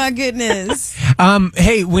 Oh, my goodness.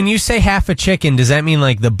 Hey, when you say half a chicken, does that mean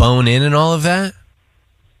like the bone in and all of that?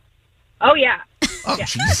 Oh, yeah. Oh,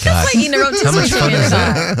 jeez. How much fun is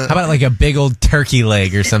that? How about like a big old turkey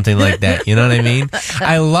leg or something like that? You know what I mean?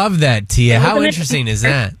 I love that, Tia. How interesting is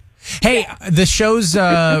that? Hey, the show's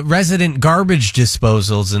resident garbage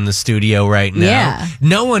disposals in the studio right now. Yeah.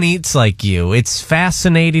 No one eats like you. It's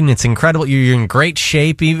fascinating. It's incredible. You're in great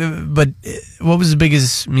shape. But what was the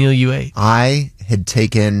biggest meal you ate? I had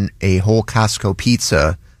taken a whole Costco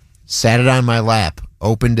pizza, sat it on my lap,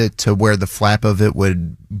 opened it to where the flap of it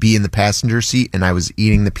would be in the passenger seat, and I was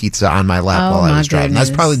eating the pizza on my lap while I was driving. That's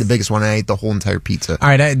probably the biggest one. I ate the whole entire pizza. All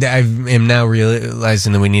right, I am now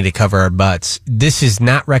realizing that we need to cover our butts. This is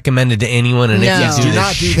not recommended to anyone, and if you do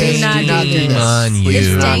this, shame on you.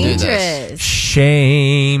 It's dangerous.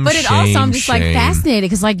 Shame. But it also, I'm just like fascinated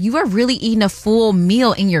because like you are really eating a full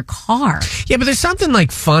meal in your car. Yeah, but there's something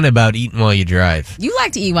like fun about eating while you drive. You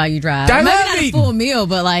like to eat while you drive. I maybe love not eating. A full meal,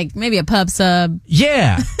 but like maybe a pub sub.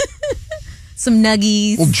 Yeah. Some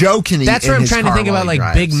nuggies. Well, Joe can eat. That's what I'm trying to think about,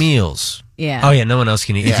 like big meals. Yeah. Oh yeah, no one else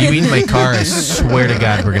can eat. Yeah. If you eat in my car, I swear to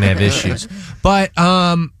God, we're gonna have issues. But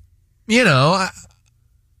I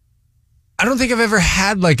don't think I've ever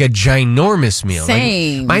had like a ginormous meal.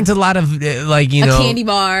 Same. Like, mine's a lot of a candy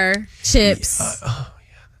bar, chips. Oh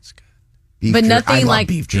yeah, that's good. But nothing like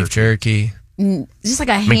beef jerky. Just like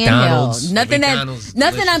a McDonald's. handheld.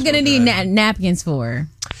 Nothing I'm gonna need napkins for.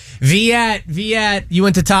 Viet, you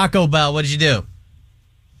went to Taco Bell. What did you do?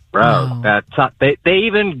 Bro, they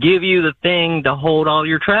even give you the thing to hold all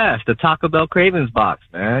your trash, the Taco Bell Cravings box,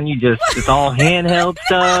 man. It's all handheld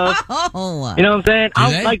stuff. Oh. You know what I'm saying?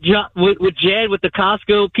 I'm like with Jed with the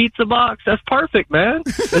Costco pizza box. That's perfect, man.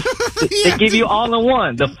 They give you all in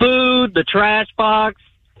one. The food, the trash box.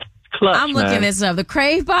 Clutch, I'm looking this up. The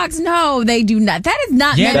Crave box? No, they do not. That is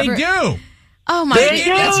not. Yeah, they do. Oh my They God.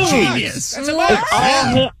 do. That's genius. That's a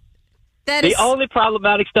box. It's all the only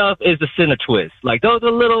problematic stuff is the center twist. Like those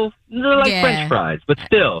are they're like French fries, but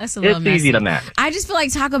still, That's it's a little easy messy. to manage. I just feel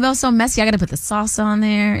like Taco Bell's so messy. I got to put the sauce on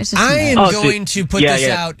there. It's just I am going to put this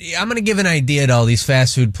yeah. out. I'm going to give an idea to all these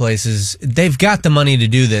fast food places. They've got the money to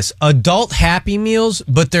do this. Adult Happy Meals,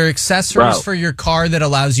 but they're accessories for your car that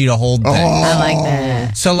allows you to hold things. I like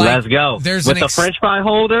that. So, like, let's go. There's with an the French fry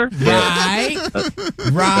holder, right?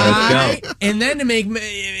 Let's go. And then to make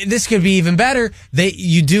this could be even better,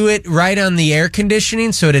 you do it right on the air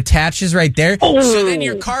conditioning, so it attaches right there. So then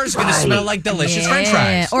your car's going to smell like delicious French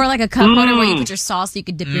fries. Or like a cup holder where you put your sauce so you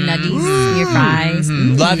could dip your nuggies, your fries.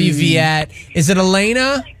 Love you, Viet. Is it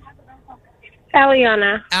Elena?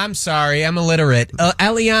 Eliana. I'm sorry, I'm illiterate.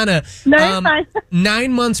 Eliana, No, it's fine.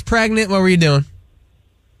 9 months pregnant. What were you doing?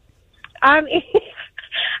 I'm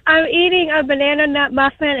eating a banana nut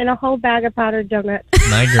muffin and a whole bag of powdered donuts.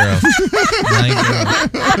 My girl.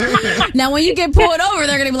 Now, when you get pulled over,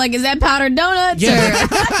 they're going to be like, is that powdered donuts? Yeah.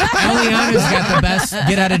 Eliana's got the best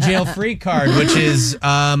get out of jail free card, which is,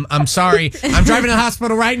 I'm sorry, I'm driving to the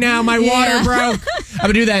hospital right now. My water broke. I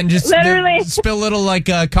would do that and just spill a little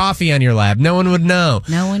coffee on your lap. No one would know.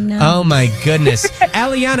 No one knows. Oh my goodness.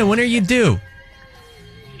 Eliana, when are you due?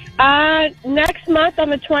 Next month on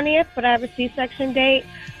the 20th, but I have a C-section date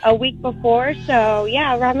a week before. So,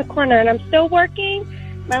 yeah, around the corner. And I'm still working.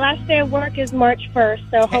 My last day of work is March 1st.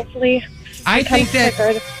 So, hopefully, I think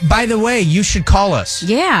that, by the way, you should call us.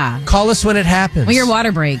 Yeah. Call us when it happens. When your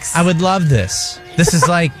water breaks. I would love this. This is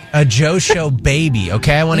like a Joe Show baby,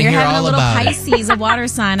 okay? I want to hear all about it. You're having a little Pisces, a water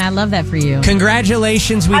sign. I love that for you.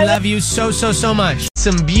 Congratulations. We love you so much.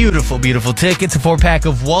 Some beautiful, beautiful tickets. A 4-pack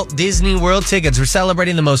of Walt Disney World tickets. We're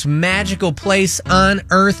celebrating the most magical place on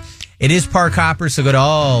earth. It is Park Hopper, so go to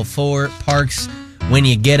all 4 parks when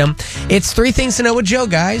you get them. It's 3 things to know with Joe,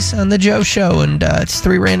 guys, on the Joe Show, and it's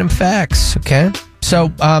 3 random facts, okay?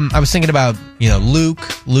 So I was thinking about, Luke,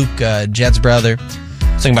 Jed's brother.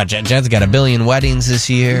 I was thinking about Jed's got 1 billion weddings this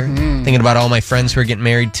year. Thinking about all my friends who are getting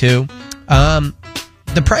married too.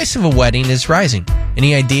 The price of a wedding is rising.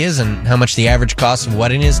 Any ideas on how much the average cost of a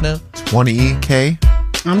wedding is now? $20K.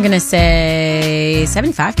 I'm going to say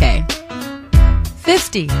 $75K.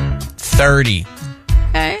 $50. $30.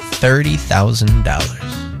 Okay.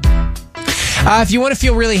 $30,000. If you want to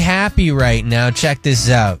feel really happy right now, check this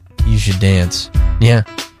out. You should dance. Yeah.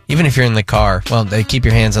 Even if you're in the car. Well, keep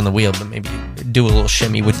your hands on the wheel, but maybe do a little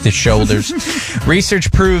shimmy with the shoulders.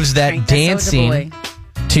 Research proves that dancing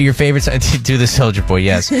to your favorite song, do the Soldier Boy,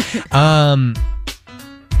 yes.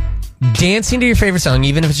 Dancing to your favorite song,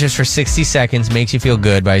 even if it's just for 60 seconds, makes you feel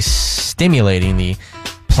good by stimulating the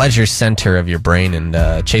pleasure center of your brain and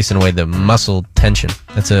chasing away the muscle tension.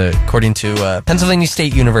 That's according to Pennsylvania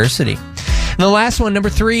State University. And the last one, number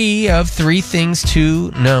 3 of 3 things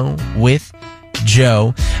to know with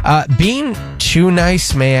Joe. Being too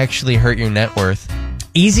nice may actually hurt your net worth.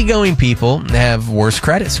 Easygoing people have worse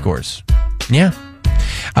credit scores. Yeah.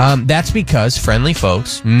 That's because friendly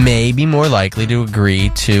folks may be more likely to agree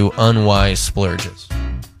to unwise splurges.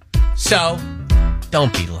 So,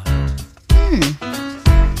 don't be like.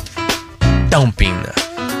 Don't be nuts.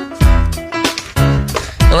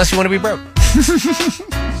 Unless you want to be broke.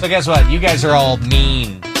 So guess what? You guys are all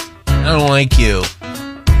mean. I don't like you.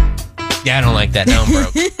 Yeah, I don't like that. Now I'm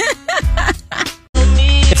broke.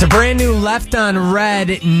 It's a brand new Left on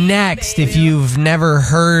Red next. If you've never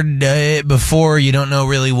heard it before, you don't know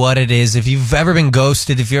really what it is. If you've ever been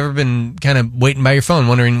ghosted, if you've ever been kind of waiting by your phone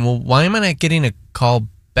wondering, well, why am I not getting a call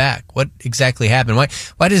back? What exactly happened?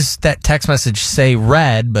 Why does that text message say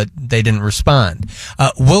read, but they didn't respond?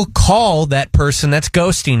 We'll call that person that's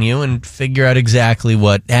ghosting you and figure out exactly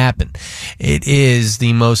what happened. It is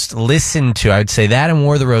the most listened to, I would say that and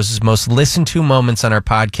War of the Roses, most listened to moments on our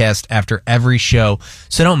podcast after every show.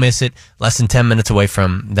 So don't miss it. Less than 10 minutes away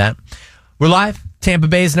from that. We're live. Tampa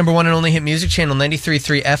Bay's number 1 and only hit music channel,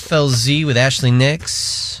 93.3 FLZ with Ashley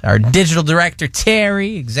Nix. Our digital director,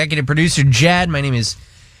 Terry. Executive producer, Jed. My name is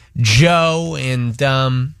Joe, and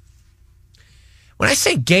when I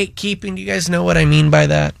say gatekeeping, do you guys know what I mean by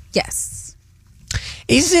that? Yes.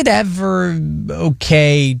 Is it ever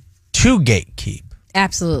okay to gatekeep?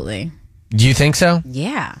 Absolutely. Do you think so?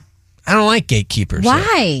 Yeah. I don't like gatekeepers.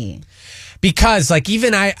 Why? Because,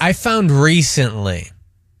 even I found recently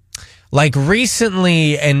Like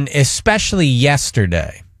recently, and especially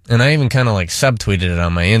yesterday, and I even kind of like subtweeted it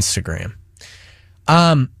on my Instagram.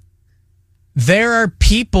 There are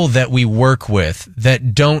people that we work with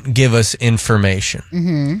that don't give us information.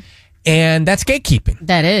 Mm-hmm. And that's gatekeeping.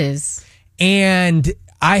 That is. And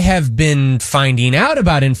I have been finding out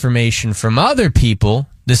about information from other people,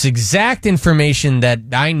 this exact information that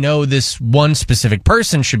I know this one specific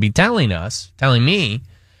person should be telling me.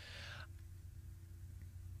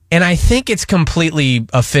 And I think it's completely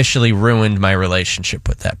officially ruined my relationship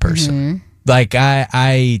with that person. Mm-hmm. Like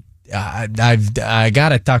I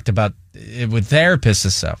got it talked about it with therapists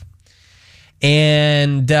and stuff.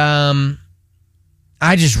 And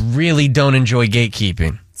I just really don't enjoy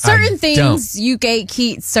gatekeeping. Certain things you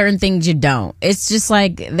gatekeep, certain things you don't. It's just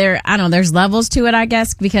like there's levels to it, I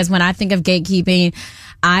guess, because when I think of gatekeeping,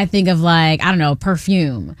 I think of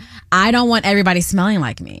perfume. I don't want everybody smelling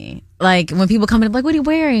like me. Like when people come in, like, what are you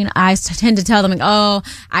wearing? I tend to tell them, like, oh,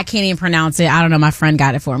 I can't even pronounce it. I don't know. My friend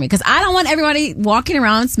got it for me because I don't want everybody walking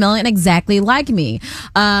around smelling exactly like me.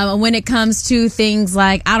 When it comes to things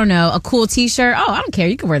like, I don't know, a cool t-shirt. Oh, I don't care.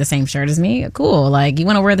 You can wear the same shirt as me. Cool. Like you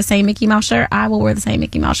want to wear the same Mickey Mouse shirt? I will wear the same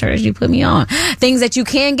Mickey Mouse shirt as you put me on. Things that you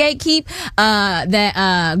can gatekeep,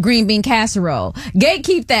 that green bean casserole.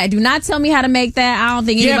 Gatekeep that. Do not tell me how to make that. I don't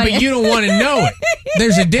think anybody. Yeah, but you don't want to know it.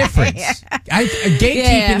 There's a difference.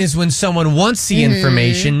 Gatekeeping is when someone wants the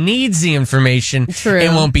information, needs the information,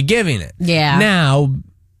 and won't be giving it. Yeah. Now, I'm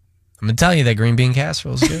going to tell you that green bean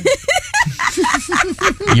casserole is good.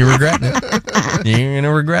 You regret it. You're going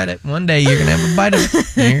to regret it. One day you're going to have a bite of it.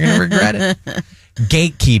 You're going to regret it.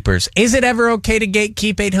 Gatekeepers. Is it ever okay to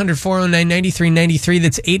gatekeep? 800-409-9393.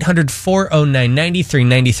 That's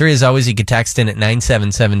 800-409-9393. As always, you can text in at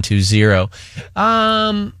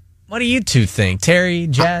 97720. What do you two think? Terry,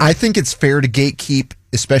 Jazz? I think it's fair to gatekeep,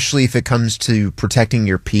 especially if it comes to protecting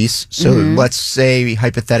your peace. So let's say,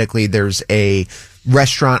 hypothetically, there's a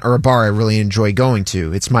restaurant or a bar I really enjoy going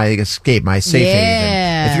to. It's my escape, my safe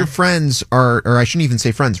haven. If your friends are, or I shouldn't even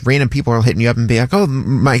say friends, random people are hitting you up and be like, oh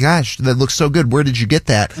my gosh, that looks so good. Where did you get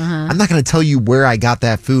that? I'm not going to tell you where I got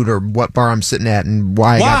that food or what bar I'm sitting at and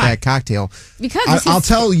why I got that cocktail. Because I'll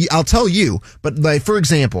tell you. But like, for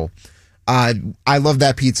example, I love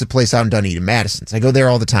that pizza place out in Dunedin, Madison's. I go there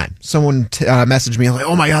all the time. Someone messaged me like,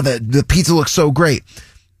 oh my God, the pizza looks so great.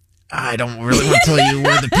 I don't really want to tell you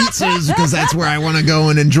where the pizza is because that's where I want to go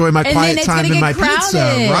and enjoy my quiet time and my pizza.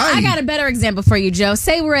 Right. I got a better example for you, Joe.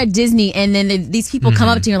 Say we're at Disney and then these people come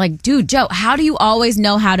up to you and are like, dude, Joe, how do you always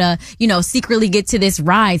know how to, secretly get to this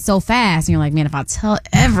ride so fast? And you're like, man, if I tell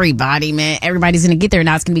everybody, man, everybody's going to get there.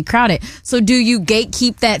 Now it's going to be crowded. So do you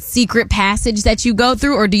gatekeep that secret passage that you go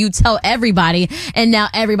through, or do you tell everybody and now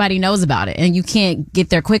everybody knows about it and you can't get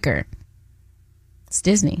there quicker? It's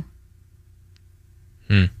Disney.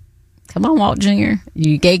 Come on, Walt Jr.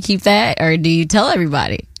 You gatekeep that, or do you tell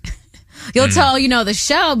everybody? You'll tell, the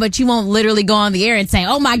show, but you won't literally go on the air and say,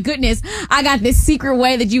 oh my goodness, I got this secret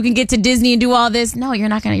way that you can get to Disney and do all this. No, you're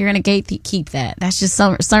not going to, you're going to gatekeep that. That's just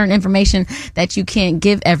some certain information that you can't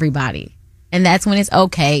give everybody. And that's when it's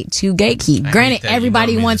okay to gatekeep. Granted,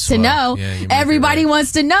 everybody wants to know. Yeah, everybody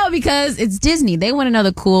wants to know because it's Disney. They want to know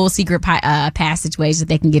the cool secret passageways that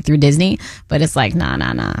they can get through Disney. But it's like, nah.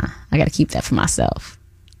 I got to keep that for myself.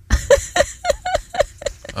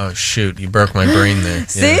 Oh, shoot. You broke my brain there.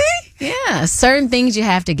 See? Yeah. Certain things you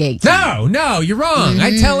have to gatekeep. No, you're wrong.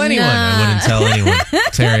 I tell anyone. I wouldn't tell anyone.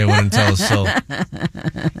 Terry, I wouldn't tell a soul.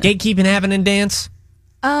 Gatekeeping happen in dance?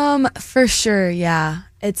 For sure, yeah.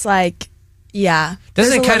 It's like, yeah.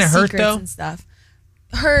 Doesn't it kind of hurt, though? And stuff.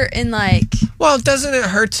 Hurt in like... Well, doesn't it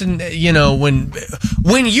hurt to,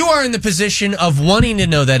 when you are in the position of wanting to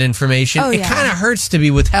know that information, it kind of hurts to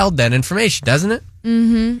be withheld that information, doesn't it?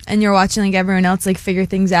 Mm-hmm. And you're watching like everyone else like figure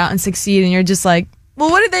things out and succeed, and you're just like, well,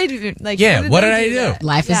 what did they do? Like, what did I do?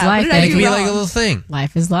 Life is life. It can be like a little thing.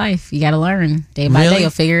 Life is life. You got to learn. Day by day, you'll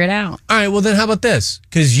figure it out. All right, well then how about this?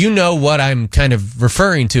 Because you know what I'm kind of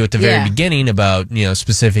referring to at the very beginning about,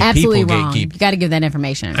 specific Absolutely people wrong. gatekeep. You got to give that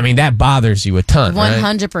information. I mean, that bothers you a ton,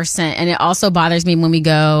 100%. And it also bothers me when we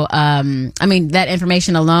go, that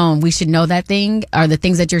information alone, we should know that thing or the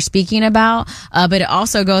things that you're speaking about. But it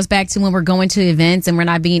also goes back to when we're going to events and we're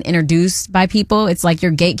not being introduced by people. It's like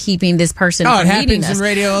you're gatekeeping this person from meeting happens in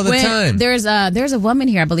radio all the time. There's a woman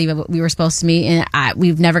here, I believe we were supposed to meet, and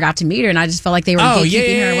we've never got to meet her, and I just felt like they were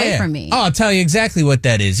keeping her away from me. Oh, I'll tell you exactly what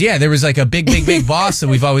that is. Yeah, there was like a big boss that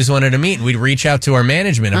we've always wanted to meet, and we'd reach out to our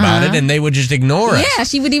management about it, and they would just ignore us. Yeah,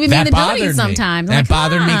 she would even be in the building sometimes. That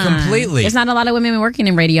bothered me completely. There's not a lot of women working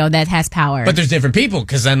in radio that has power. But there's different people,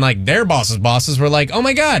 because then like their bosses were like, oh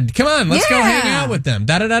my God, come on, let's go hang out with them.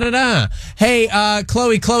 Da-da-da-da-da. Hey,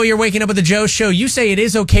 Chloe, you're waking up with the Joe Show. You say it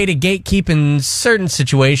is okay to gatekeep in certain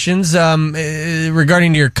situations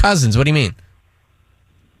regarding your cousins. What do you mean?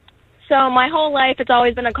 So my whole life, it's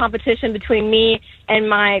always been a competition between me and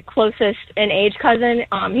my closest in age cousin.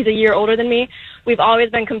 He's a year older than me. We've always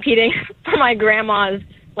been competing for my grandma's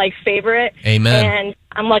favorite. Amen. And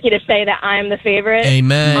I'm lucky to say that I'm the favorite.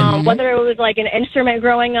 Amen. Whether it was like an instrument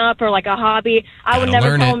growing up or like a hobby, I would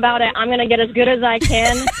never tell him about it. I'm going to get as good as I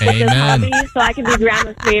can with this hobby so I can be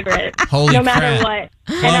grandma's favorite. Holy no matter crap.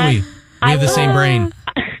 what. Chloe, we have the same brain.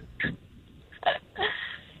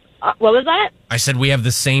 What was that? I said we have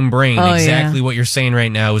the same brain. Oh, exactly what you're saying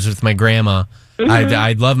right now is with my grandma.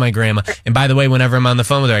 I love my grandma. And by the way, whenever I'm on the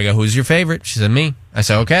phone with her, I go, who's your favorite? She said, me. I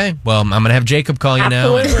said, okay, well, I'm going to have Jacob call you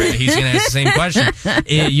now. And he's going to ask the same question.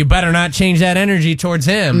 You better not change that energy towards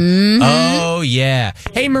him. Mm-hmm. Oh, yeah.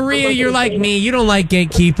 Hey, Maria, you're like me. You don't like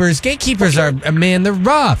gatekeepers. Gatekeepers are, man, they're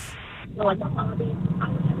rough.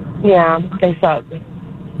 Yeah, they suck.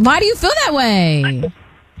 Why do you feel that way?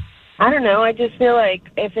 I don't know. I just feel like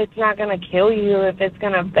if it's not going to kill you, if it's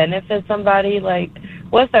going to benefit somebody, like,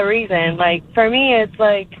 what's the reason? Like, for me, it's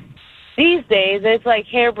like, these days, it's like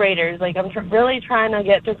hair braiders. Like, I'm really trying to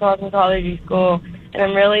get through cosmetology school, and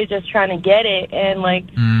I'm really just trying to get it. And, like,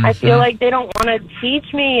 I feel like they don't want to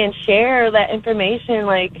teach me and share that information.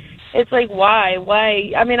 Like, it's like, why?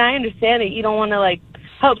 Why? I mean, I understand that you don't want to, like,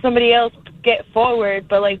 help somebody else get forward,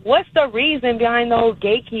 but, like, what's the reason behind the whole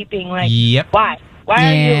gatekeeping? Like, why? Why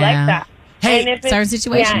are you like that? Hey, and if certain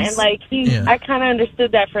situations. Yeah, and like I kind of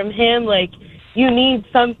understood that from him. Like you need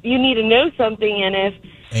to know something, and if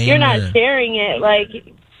you're not sharing it, like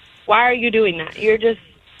why are you doing that? You're just.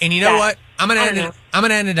 And you know what? I'm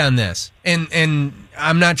gonna end it on this, and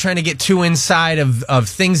I'm not trying to get too inside of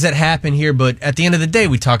things that happen here, but at the end of the day,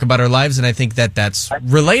 we talk about our lives, and I think that's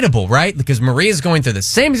relatable, right? Because Maria's going through the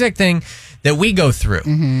same exact thing that we go through.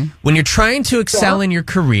 Mm-hmm. When you're trying to excel in your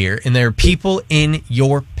career, and there are people in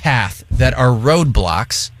your path that are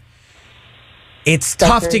roadblocks, it's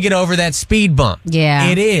tough to get over that speed bump. Yeah,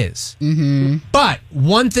 it is. Mm-hmm. But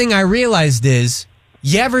one thing I realized is,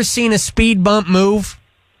 you ever seen a speed bump move?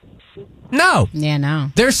 No. Yeah, no.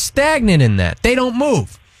 They're stagnant in that. They don't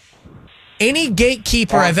move. Any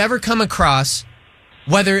gatekeeper I've ever come across,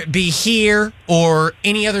 whether it be here or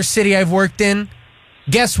any other city I've worked in,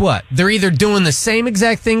 guess what? They're either doing the same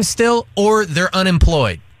exact thing still or they're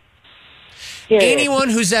unemployed. Anyone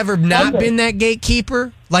who's ever not been that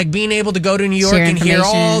gatekeeper, like being able to go to New York and hear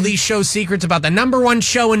all these show secrets about the #1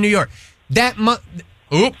 show in New York,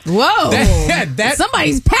 Whoa!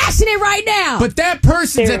 Somebody's passionate right now. But that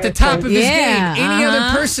person's at the top of his game. Any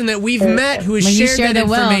other person that we've met who has shared that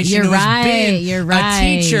information, who has been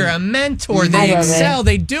a teacher, a mentor, they excel,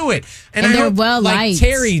 they do it. And I they're hope, well like liked.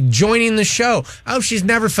 Terry joining the show, I hope she's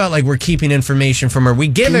never felt like we're keeping information from her. We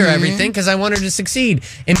give her everything because I want her to succeed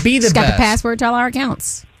and be the best. She's got the password to all our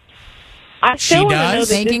accounts. She does?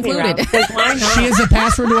 Bank included. She has a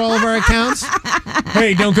password to all of our accounts?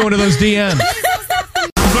 Hey, don't go into those DMs.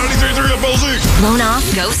 Blown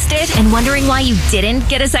off, ghosted, and wondering why you didn't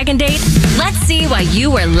get a second date? Let's see why you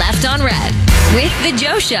were left on red with The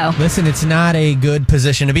Joe Show. Listen, it's not a good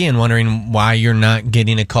position to be in, wondering why you're not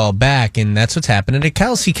getting a call back, and that's what's happening to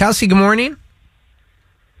Kelsey. Kelsey, good morning.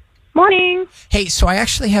 Morning. Hey, so I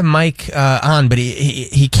actually have Mike on, but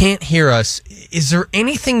he can't hear us. Is there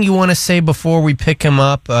anything you want to say before we pick him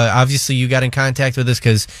up? Obviously, you got in contact with us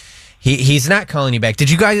because he's not calling you back. Did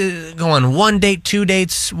you guys go on 1 date, 2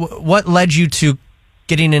 dates? What led you to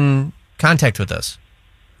getting in contact with us?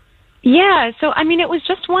 Yeah, so I mean, it was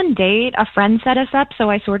just 1 date. A friend set us up, so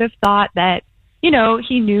I sort of thought that, you know,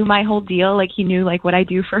 he knew my whole deal. Like, he knew, like, what I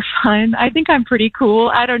do for fun. I think I'm pretty cool.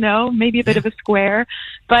 I don't know, maybe a bit of a square.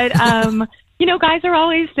 But, you know, guys are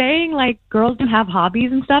always saying, like, girls don't have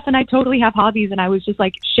hobbies and stuff, and I totally have hobbies, and I was just,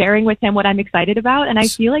 like, sharing with him what I'm excited about, and I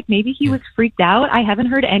feel like maybe he was freaked out. I haven't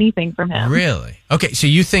heard anything from him. Really? Okay, so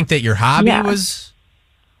you think that your hobby was...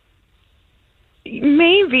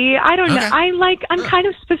 Maybe. I don't know. I'm kind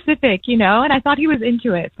of specific, you know, and I thought he was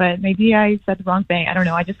into it, but maybe I said the wrong thing. I don't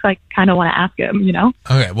know. I just, like, kind of want to ask him, you know?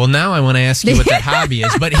 Okay, well, now I want to ask you what that hobby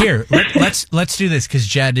is. But here, let's do this, because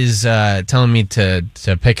Jed is telling me to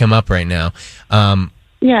pick him up right now.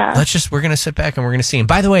 Yeah. We're going to sit back and we're going to see him.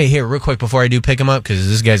 By the way, here, real quick, before I do pick him up, because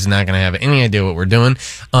this guy's not going to have any idea what we're doing.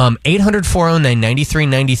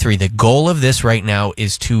 800-409-9393. The goal of this right now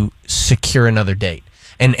is to secure another date.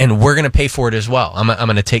 And we're going to pay for it as well. I'm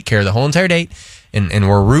going to take care of the whole entire date. And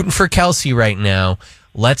we're rooting for Kelsey right now.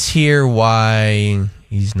 Let's hear why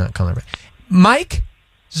he's not calling back. Mike?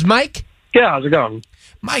 Is this Mike? Yeah, how's it going?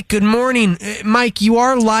 Mike, good morning. Mike, you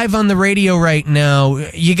are live on the radio right now.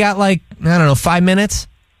 You got 5 minutes?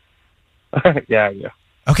 Yeah.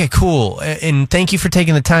 Okay, cool. And thank you for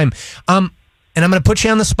taking the time. And I'm going to put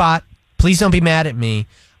you on the spot. Please don't be mad at me.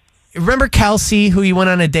 Remember Kelsey, who you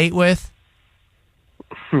went on a date with?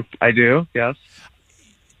 I do, yes.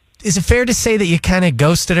 Is it fair to say that you kind of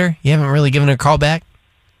ghosted her? You haven't really given her a call back?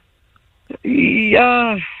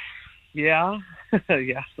 Yeah. Yes,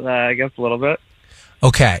 I guess a little bit.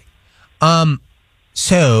 Okay.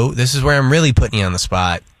 So this is where I'm really putting you on the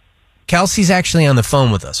spot. Kelsey's actually on the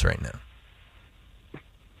phone with us right now.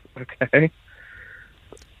 Okay.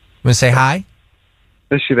 Want to say hi?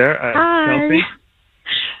 Is she there? Hi. Kelsey?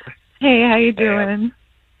 Hey, how you doing?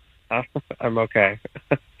 I'm okay.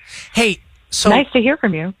 Hey, so nice to hear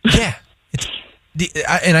from you. Yeah.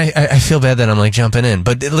 I feel bad that I'm jumping in,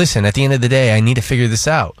 but listen, at the end of the day, I need to figure this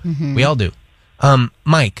out. Mm-hmm. We all do.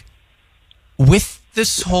 Mike, with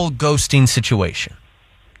this whole ghosting situation,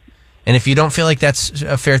 and if you don't feel like that's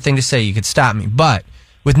a fair thing to say, you could stop me, but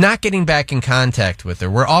with not getting back in contact with her,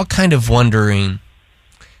 we're all kind of wondering,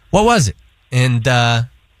 what was it? And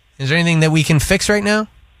is there anything that we can fix right now?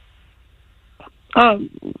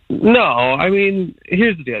 No, I mean,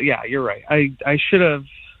 here's the deal. Yeah, you're right. I should have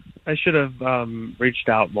reached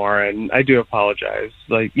out more, and I do apologize.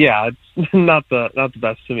 It's not the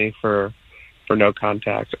best to me for no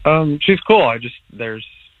contact. She's cool. I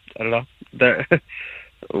don't know.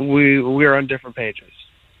 We're on different pages.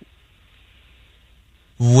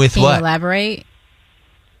 With Can what? you elaborate?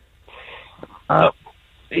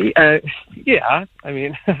 Yeah. I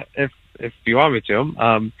mean, if you want me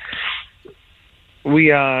to.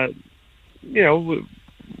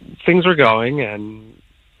 Things were going, and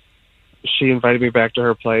she invited me back to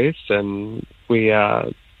her place, and we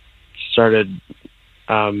started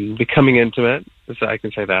becoming intimate. So I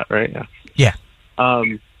can say that, right? Yeah. Yeah.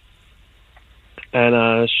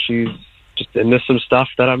 And she's just into some stuff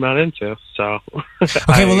that I'm not into. So.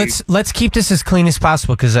 Okay, well let's keep this as clean as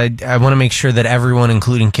possible, because I want to make sure that everyone,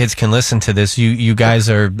 including kids, can listen to this. You guys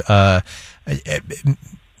are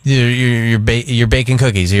you're baking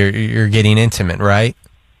cookies. You're getting intimate, right?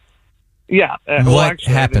 Yeah. What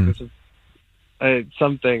happened? This is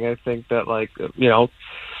something I think that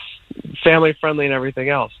family friendly and everything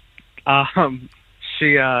else.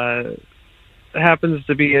 She happens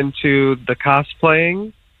to be into the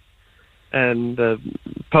cosplaying and the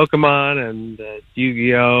Pokemon and the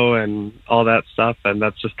Yu-Gi-Oh and all that stuff, and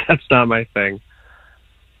that's not my thing.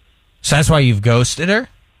 So that's why you've ghosted her?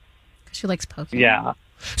 She likes Pokemon. Yeah.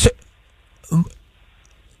 So,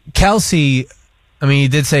 Kelsey, I mean, you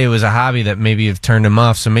did say it was a hobby that maybe have turned him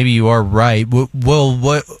off, so maybe you are right.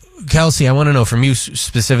 Well, Kelsey, I want to know from you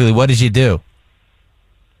specifically, what did you do?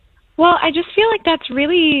 Well, I just feel like that's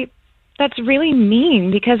really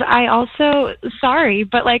mean, because I also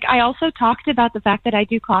talked about the fact that I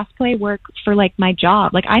do cosplay work for my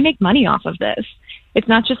job. I make money off of this. It's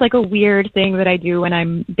not just a weird thing that I do when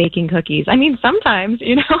I'm baking cookies. I mean, sometimes,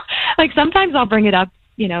 sometimes I'll bring it up,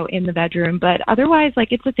 in the bedroom, but otherwise,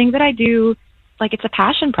 it's a thing that I do, it's a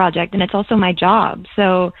passion project, and it's also my job.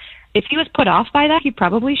 So if he was put off by that, he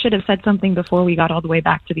probably should have said something before we got all the way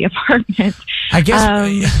back to the apartment. I guess.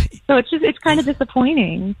 So it's kind of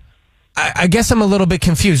disappointing. I guess I'm a little bit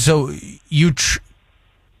confused. So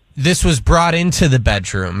this was brought into the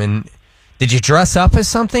bedroom, and did you dress up as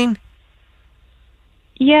something?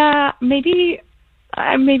 Yeah, maybe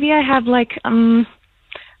I have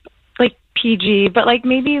PG, but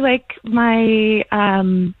maybe my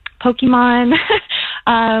Pokemon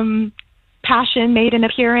passion made an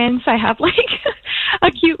appearance. I have a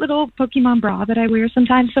cute little Pokemon bra that I wear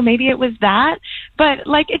sometimes, so maybe it was that. But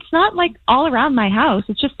it's not all around my house.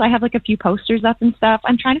 It's just I have a few posters up and stuff.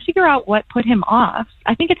 I'm trying to figure out what put him off.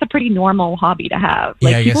 I think it's a pretty normal hobby to have.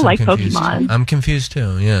 People like confused. Pokemon. I'm confused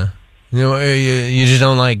too. Yeah. You just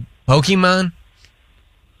don't like Pokemon?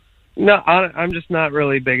 No, I'm just not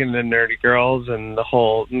really big into nerdy girls and the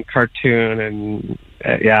whole cartoon, and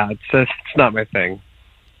it's not my thing.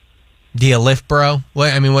 Do you lift, bro?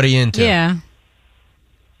 What are you into? Yeah.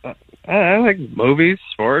 I like movies,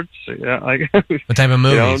 sports. Yeah, what type of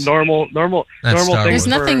movies? Normal things. There's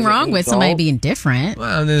nothing wrong with somebody being different.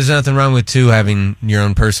 Well, there's nothing wrong with having your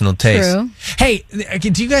own personal taste. True. Hey,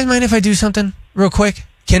 do you guys mind if I do something real quick?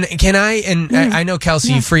 Can I, and I know,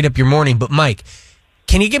 Kelsey, you freed up your morning, but Mike,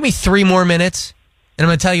 can you give me 3 more minutes? And I'm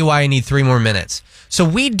going to tell you why I need 3 more minutes. So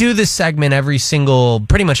we do this segment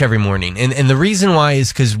pretty much every morning. And the reason why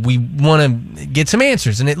is because we want to get some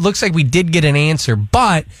answers. And it looks like we did get an answer,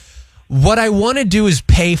 but what I want to do is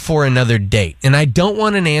pay for another date. And I don't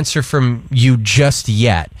want an answer from you just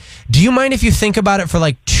yet. Do you mind if you think about it for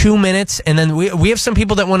like 2 minutes? And then we have some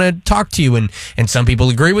people that want to talk to you, and some people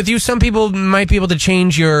agree with you. Some people might be able to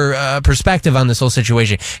change your perspective on this whole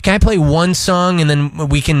situation. Can I play one song and then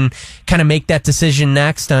we can kind of make that decision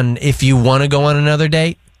next on if you want to go on another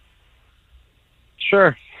date?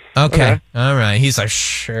 Sure. Okay. All right. He's like,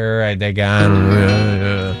 sure, I think I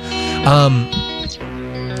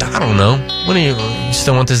don't know. What do you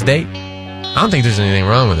still want this date? I don't think there's anything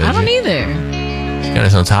wrong with it. I don't either. It kind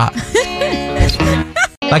of sounds hot.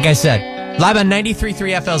 Like I said, live on 93.3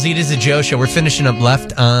 FLZ. It is the Joe Show. We're finishing up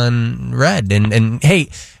Left on Red. And hey,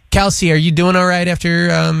 Kelsey, are you doing all right after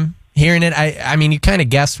hearing it? I mean, you kind of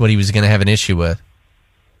guessed what he was going to have an issue with.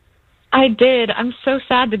 I did. I'm so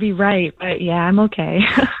sad to be right, but yeah, I'm okay.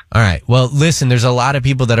 All right. Well, listen, there's a lot of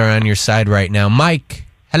people that are on your side right now. Mike,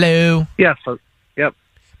 hello. Yes. Yep.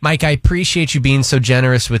 Mike, I appreciate you being so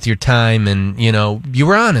generous with your time, and you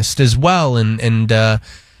were honest as well. And I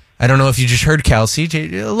don't know if you just heard Kelsey,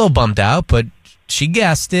 a little bummed out, but she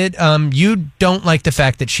guessed it. You don't like the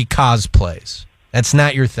fact that she cosplays. That's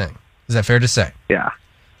not your thing. Is that fair to say? Yeah.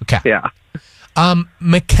 Okay. Yeah.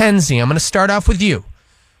 Mackenzie, I'm going to start off with you.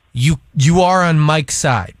 You are on Mike's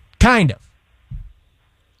side, kind of.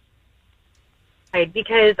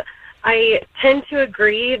 Because I tend to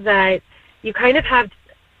agree that you kind of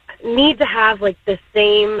need to have like the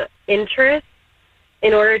same interest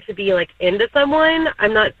in order to be like into someone.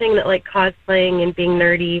 I'm not saying that like cosplaying and being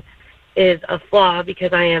nerdy is a flaw,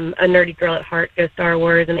 because I am a nerdy girl at heart, go Star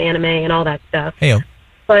Wars and anime and all that stuff. Hey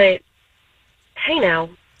now.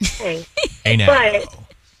 Hey now. But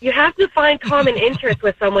you have to find common interest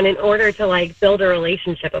with someone in order to like build a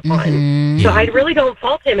relationship upon. Mm-hmm. So I really don't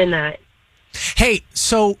fault him in that. Hey,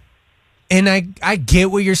 so, and I get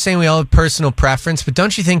what you're saying. We all have personal preference, but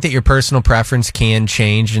don't you think that your personal preference can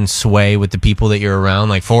change and sway with the people that you're around?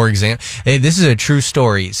 Like, for example, this is a true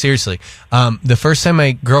story. Seriously. The first time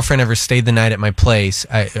my girlfriend ever stayed the night at my place,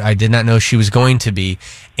 I did not know she was going to be,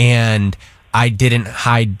 and I didn't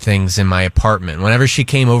hide things in my apartment. Whenever she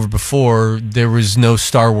came over before, there was no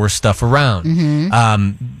Star Wars stuff around.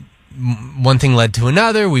 Mm-hmm. One thing led to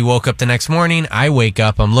another. We woke up the next morning. I wake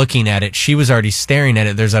up. I'm looking at it. She was already staring at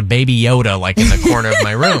it. There's a baby Yoda like in the corner of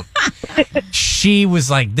my room. She was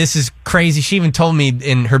like, this is crazy. She even told me,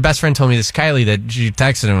 and her best friend told me this, Kylie, that she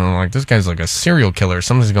texted him. I'm like, this guy's like a serial killer.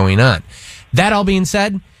 Something's going on. That all being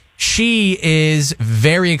said, she is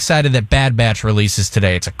very excited that Bad Batch releases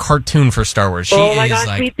today. It's a cartoon for Star Wars. She is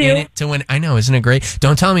like in it to win. I know, isn't it great?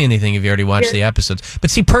 Don't tell me anything if you already watched the episodes.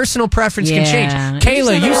 But see, personal preference can change.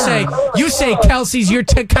 Kayla, you say Kelsey's your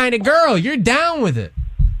kind of girl. You're down with it.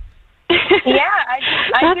 Yeah,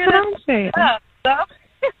 I do that stuff.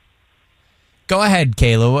 So. Go ahead,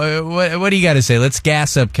 Kayla. What do you got to say? Let's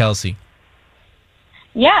gas up Kelsey.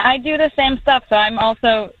 Yeah, I do the same stuff. So I'm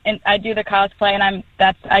also I do the cosplay, and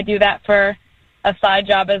I do that for a side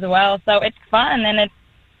job as well. So it's fun, and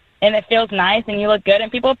it feels nice, and you look good,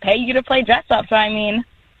 and people pay you to play dress up. So I mean,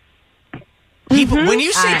 people, when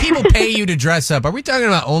you say people pay you to dress up, are we talking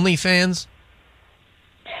about OnlyFans?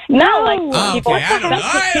 No, like people. Okay, I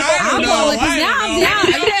don't know.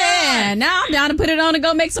 Now I'm down to put it on and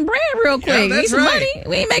go make some bread real quick. Yeah, that's some right. money.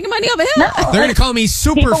 We ain't making money over here. They're going to call me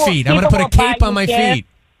Super Feet. I'm going to put a cape on my feet.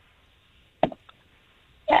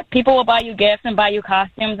 Yeah, people will buy you gifts and buy you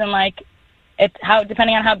costumes, and like it's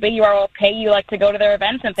depending on how big you are, will pay you like to go to their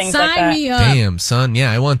events and things like that. Sign me up. Damn, son.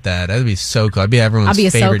 Yeah, I want that. That'd be so cool. I'd be everyone's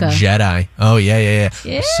favorite Jedi. Oh, yeah.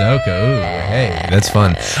 Ahsoka. Ooh, hey, that's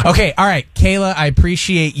fun. Okay, all right, Kayla, I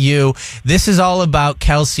appreciate you. This is all about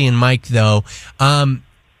Kelsey and Mike, though.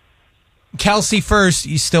 Kelsey first,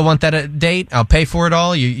 you still want that date? I'll pay for it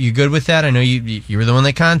all. You good with that? I know you were the one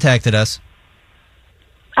that contacted us.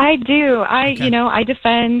 I do. I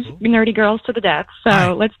defend nerdy girls to the death.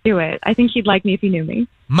 So let's do it. I think he'd like me if he knew me.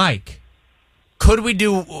 Mike, could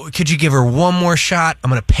you give her one more shot? I'm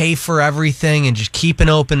going to pay for everything and just keep an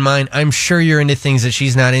open mind. I'm sure you're into things that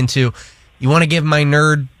she's not into. You want to give my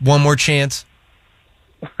nerd one more chance?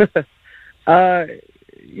 You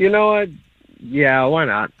know what? Yeah, why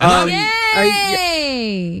not?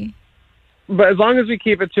 Yay! but as long as we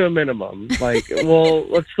keep it to a minimum, like, well,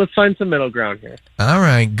 let's find some middle ground here. All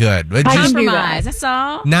right, good. But just Compromise, that's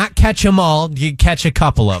all. not catch them all. You catch a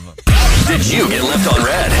couple of them. Did you get left on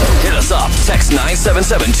red? Hit us up. Text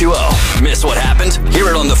 97720. Miss what happened? Hear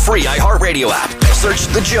it on the free iHeart Radio app. Search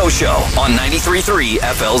The Joe Show on 93.3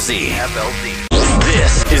 FLZ.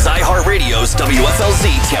 This is iHeart Radio's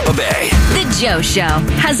WFLZ Tampa Bay. The Joe Show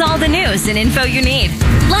has all the news and info you need.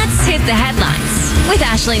 Let's hit the headlines with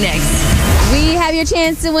Ashley Nix. We have your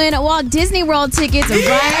chance to win Walt Disney World tickets right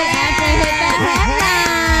after Hit the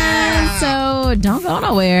Headlines. So don't go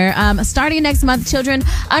nowhere. Starting next month, children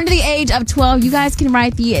under the age of 12, you guys can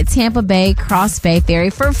ride the Tampa Bay Cross Bay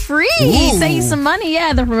Ferry for free. Ooh. Save you some money.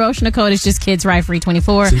 Yeah, the promotional code is just Kids Ride Free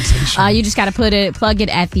 24. You just got to plug it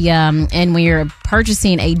at the and when you're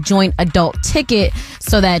purchasing a joint adult ticket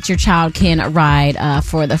so that your child can ride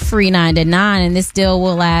for the free 9 to 9. And this deal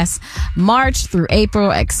will last March through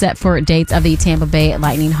April, except for dates of the Tampa Bay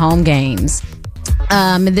Lightning home games.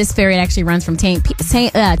 This ferry actually runs from Tampa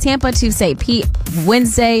to St. Pete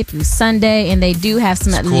Wednesday through Sunday, and they do have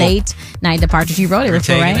some late night departures. You wrote it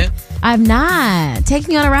before, right? I'm not. Take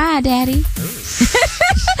me on a ride, Daddy.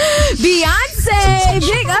 Beyonce,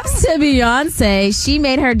 big ups to Beyonce. She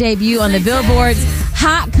made her debut on the Billboard's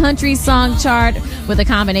Hot Country Song Chart with a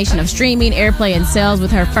combination of streaming, airplay, and sales,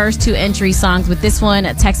 with her first 2 entry songs, with this one,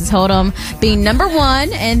 Texas Hold'em, being number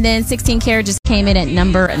 1, and then 16 Karat just came in at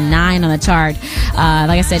number 9 on the chart.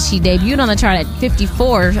 Like I said, she debuted on the chart at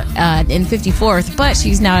 54th, but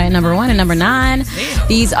she's now at number 1 and number 9.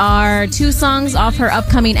 These are 2 songs off her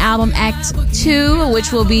upcoming album, Act 2,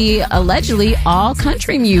 which will be allegedly all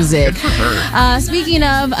country music. Speaking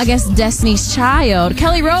of, I guess, Destiny's Child,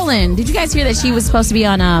 Kelly Rowland. Did you guys hear that she was supposed to be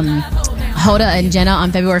on Hoda and Jenna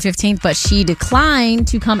on February 15th, but she declined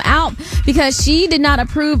to come out because she did not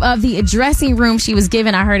approve of the dressing room she was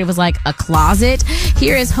given. I heard it was like a closet.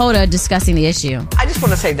 Here is Hoda discussing the issue. I just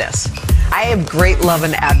want to say this. I have great love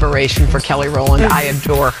and admiration for Kelly Rowland. I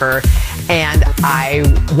adore her. And I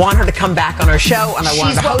want her to come back on our show, and I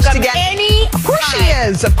want her to host again. Of course she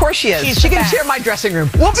is. Of course she is. She can share my dressing room.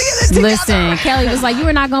 We'll be in it together. Listen, Kelly was like, you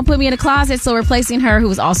were not going to put me in a closet, so replacing her, who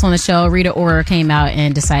was also on the show, Rita Ora, came out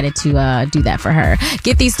and decided to do that for her.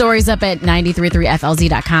 Get these stories up at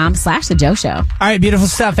 933flz.com/The Joe Show. All right, beautiful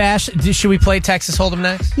stuff, Ash. Should we play Texas Hold'em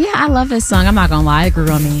next? Yeah, I love this song. I'm not going to lie. It grew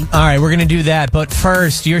on me. All right, we're going to do that. But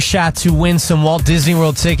first, your shot to win some Walt Disney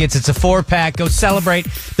World tickets. It's a 4-pack. Go celebrate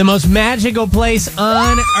the most magical place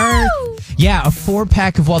on earth. Yeah, a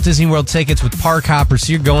 4-pack of Walt Disney World tickets with park hoppers.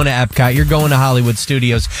 So you're going to Epcot. You're going to Hollywood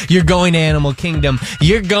Studios. You're going to Animal Kingdom.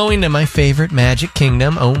 You're going to my favorite, Magic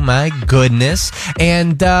Kingdom. Oh, my goodness.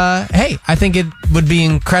 And, hey, I think it would be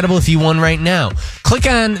incredible if you won right now. Click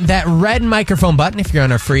on that red microphone button if you're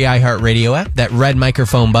on our free iHeart Radio app. That red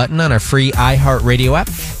microphone button on our free iHeart Radio app.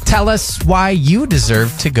 Tell us why you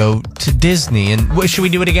deserve to go to Disney. And should we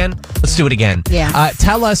do it again? Let's do it again. Yeah.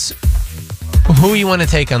 Tell us who you want to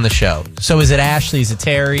take on the show. So is it Ashley? Is it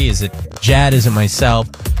Terry? Is it Jed? Is it myself?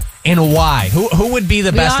 And why? Who would be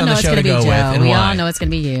the best on the show to go with? And we why? all know it's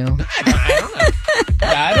going to be you.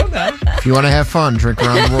 I don't know. If you want to have fun, drink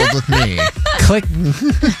around the world with me. Click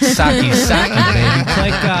Saki, baby.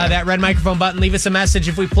 Click that red microphone button. Leave us a message.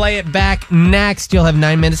 If we play it back next, you'll have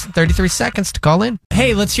 9 minutes and 33 seconds to call in.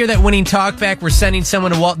 Hey, let's hear that winning talkback. We're sending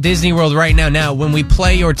someone to Walt Disney World right now. Now, when we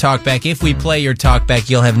play your talkback, if we play your talkback,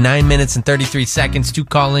 you'll have 9 minutes and 33 seconds to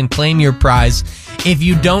call in, claim your prize. If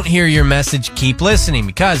you don't hear your message, keep listening,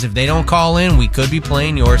 because if they don't call in, we could be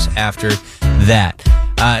playing yours after that.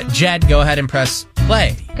 Jed, go ahead and press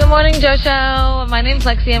play. Good morning, Joe Show. My name's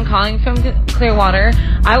Lexi. I'm calling from Clearwater.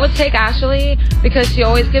 I would take Ashley because she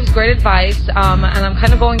always gives great advice, and I'm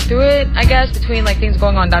kind of going through it, I guess, between like things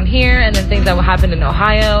going on down here and then things that happened in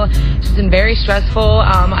Ohio. It's been very stressful.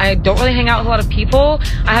 I don't really hang out with a lot of people.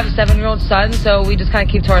 I have a 7-year-old son, so we just kind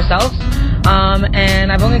of keep to ourselves.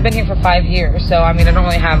 And I've only been here for 5 years, so I mean, I don't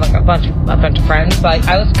really have like a bunch of friends. But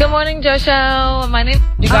Good morning, Joe Show. My name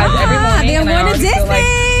you guys every morning, and I already feel like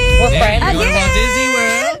we're friends. You're going to Walt Disney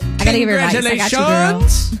World. I gotta give her advice. I got you, girl.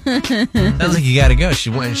 Sounds like you gotta go.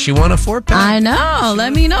 She won a 4-pack. I know.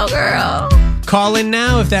 Let me know, girl. Call in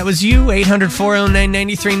now if that was you.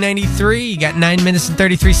 800-409-9393. You got 9 minutes and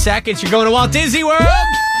 33 seconds. You're going to Walt Disney World.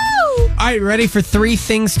 Woo! All right, ready for 3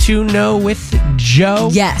 things to know with Joe?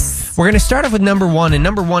 Yes. We're going to start off with number 1, and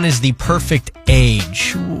number 1 is the perfect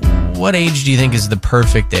age. What age do you think is the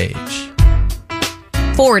perfect age?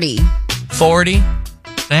 40. 40?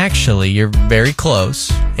 Actually, you're very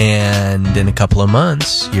close, and in a couple of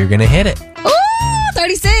months, you're going to hit it. Ooh,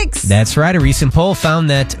 36. That's right. A recent poll found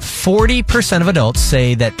that 40% of adults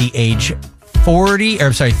say that the age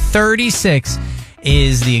 36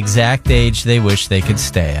 is the exact age they wish they could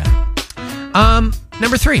stay at.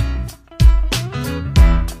 Number 3,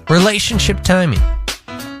 relationship timing.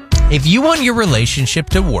 If you want your relationship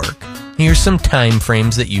to work, here's some time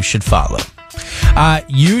frames that you should follow.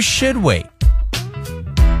 You should wait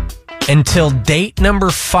until date number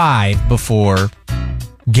 5 before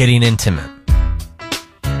getting intimate.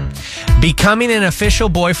 Becoming an official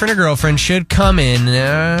boyfriend or girlfriend should come in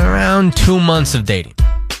around 2 months of dating.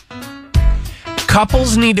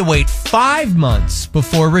 Couples need to wait 5 months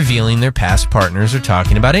before revealing their past partners or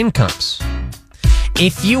talking about incomes.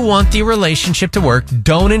 If you want the relationship to work,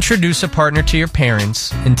 don't introduce a partner to your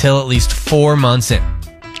parents until at least 4 months in.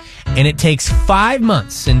 And it takes 5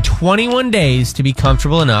 months and 21 days to be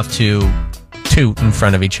comfortable enough to toot in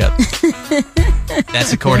front of each other.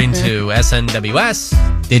 That's according to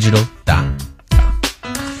SNWSdigital.com.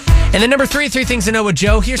 And then number 3 things to know with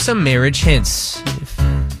Joe. Here's some marriage hints. If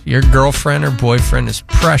your girlfriend or boyfriend is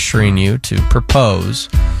pressuring you to propose,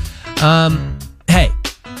 hey,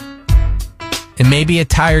 it may be a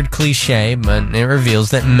tired cliche, but it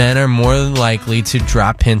reveals that men are more likely to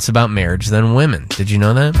drop hints about marriage than women. Did you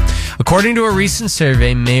know that? According to a recent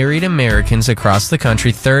survey, married Americans across the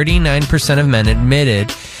country, 39% of men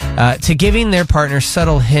admitted to giving their partner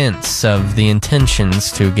subtle hints of the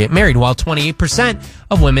intentions to get married, while 28%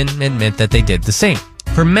 of women admit that they did the same.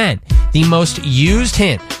 For men, the most used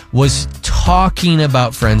hint was talking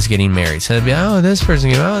about friends getting married. So it'd be, oh, this person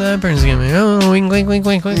getting married, oh, that person's getting married, oh, wink, wink, wink,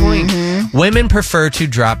 wink, wink, wink. Women prefer to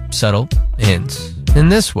drop subtle hints in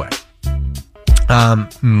this way.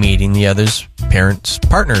 Meeting the other's parents,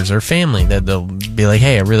 partners, or family, that they'll be like,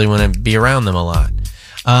 hey, I really want to be around them a lot.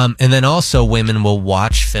 And then also women will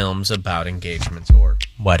watch films about engagements or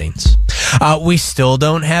weddings. We still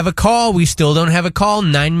don't have a call.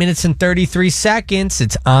 9 minutes and 33 seconds.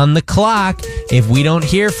 It's on the clock. If we don't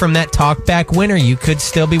hear from that talkback winner, you could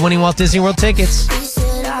still be winning Walt Disney World tickets.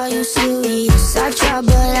 Are you serious? I try,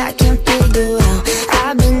 but I can't figure out.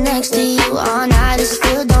 I've been next to you all night. I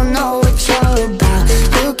still don't know what you're about.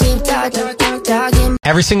 You keep talking.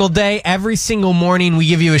 Every single day, every single morning, we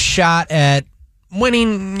give you a shot at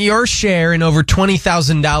winning your share in over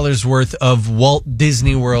 $20,000 worth of Walt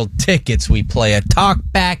Disney World tickets. We play a talk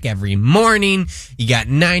back every morning. You got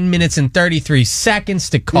 9 minutes and 33 seconds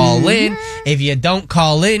to call in. If you don't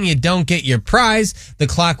call in, you don't get your prize. The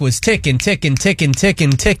clock was ticking.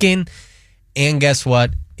 And guess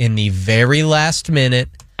what? In the very last minute,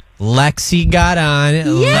 Lexi got on. Yay!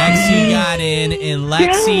 Lexi got in. And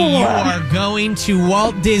Lexi, you are going to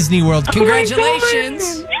Walt Disney World.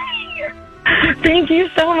 Congratulations. Thank you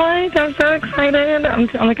so much. I'm so excited. I'm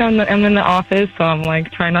in the office, so I'm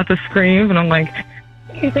like trying not to scream, and I'm like,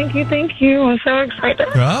 thank you. I'm so excited.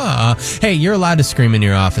 Hey, you're allowed to scream in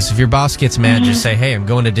your office. If your boss gets mad, just say, hey, I'm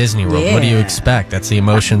going to Disney World. Yeah. What do you expect? That's the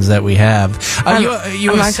emotions that we have. I'm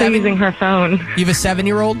actually using her phone. You have a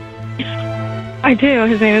 7-year-old? I do.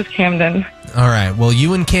 His name is Camden. All right. Well,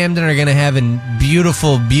 you and Camden are going to have a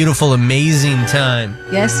beautiful, beautiful, amazing time.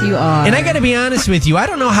 Yes, you are. And I got to be honest with you. I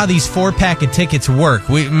don't know how these 4-pack of tickets work.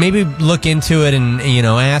 We maybe look into it and,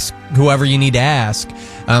 ask whoever you need to ask.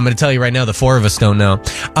 I'm going to tell you right now, the 4 of us don't know.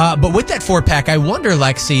 But with that 4-pack, I wonder,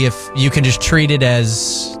 Lexi, if you can just treat it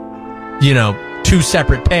as, 2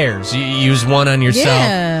 separate pairs. You use one on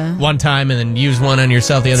yourself one time and then use one on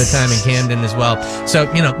yourself the other time in Camden as well.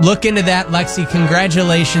 So, look into that. Lexi,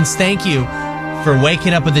 congratulations. Thank you for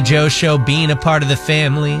waking up with the Joe Show, being a part of the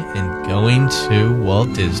family, and going to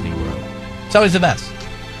Walt Disney World. It's always the best.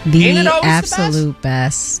 The absolute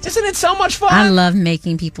best. Isn't it so much fun? I love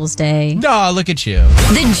making people's day. Oh, look at you.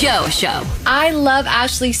 The Joe Show. I love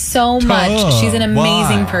Ashley so much. She's an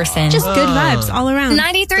amazing person. Just good vibes all around.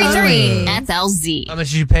 93.3 FLZ. How much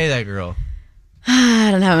did you pay that girl? I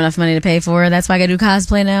don't have enough money to pay for her. That's why I got to do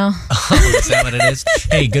cosplay now. Oh, is that what it is?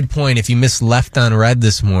 Hey, good point. If you missed Left on Red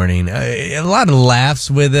this morning, a lot of laughs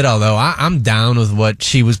with it, although I'm down with what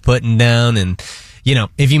she was putting down. And,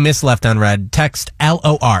 if you missed Left on Red, text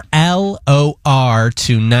LOR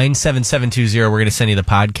to 97720. We're going to send you the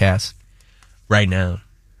podcast right now.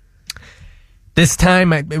 This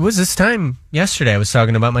time yesterday, I was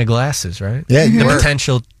talking about my glasses, right? Yeah, the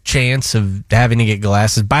potential chance of having to get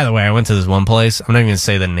glasses. By the way, I went to this one place. I'm not even going to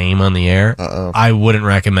say the name on the air. Uh-oh. I wouldn't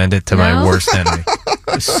recommend it to my worst enemy.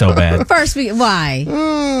 It was so bad. First, why?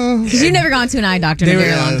 Because you've never gone to an eye doctor in a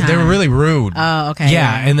very long time. They were really rude. Oh, okay.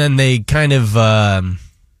 Yeah, and then they kind of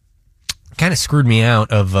screwed me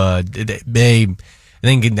out of they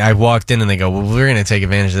then I walked in and they go, well, we're going to take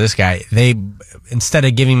advantage of this guy. They, instead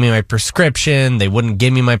of giving me my prescription, they wouldn't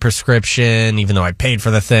give me my prescription, even though I paid for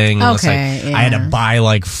the thing. Okay, I had to buy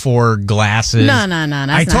like 4 glasses. No.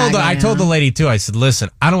 I told the lady too, I said, listen,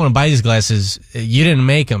 I don't want to buy these glasses. You didn't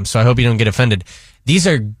make them, so I hope you don't get offended. These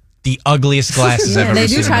are the ugliest glasses I've ever seen.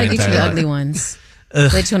 They do try to get you the life. ugly ones. They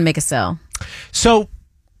just want to make a sell. So,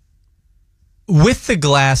 with the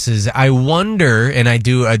glasses, I wonder, and I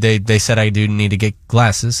do. They said I do need to get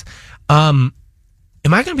glasses. Am I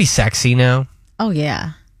going to be sexy now? Oh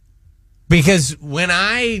yeah. Because when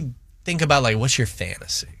I think about like, what's your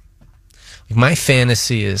fantasy? Like my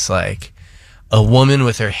fantasy is like a woman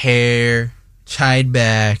with her hair tied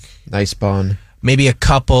back, nice bun, maybe a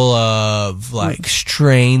couple of like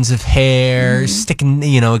strains of hair sticking.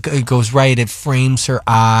 It goes right. It frames her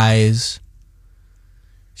eyes.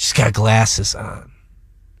 She's got glasses on.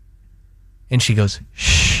 And she goes,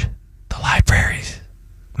 shh, the library's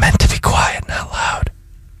meant to be quiet, not loud.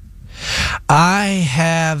 I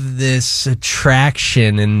have this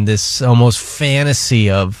attraction and this almost fantasy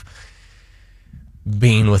of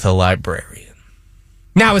being with a librarian.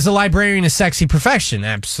 Now, is a librarian a sexy profession?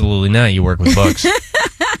 Absolutely not. You work with books.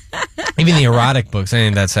 Even the erotic books, I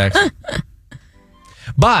think that's sexy.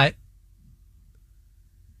 But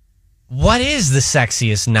what is the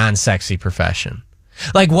sexiest non-sexy profession?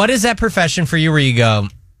 Like, what is that profession for you where you go,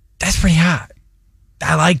 that's pretty hot.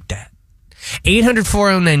 I like that.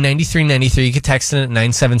 800-409-9393. You can text it at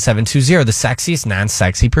 97720. The sexiest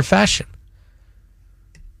non-sexy profession.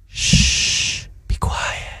 Shh. Be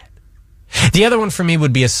quiet. The other one for me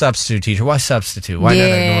would be a substitute teacher. Why substitute? Why not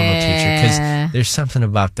a normal teacher? Because there's something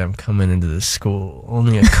about them coming into the school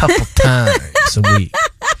only a couple times a week.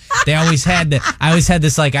 They always had I always had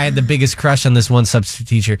this, like, I had the biggest crush on this one substitute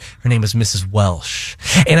teacher. Her name was Mrs. Welsh.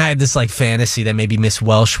 And I had this, like, fantasy that maybe Miss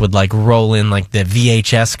Welsh would, like, roll in, like, the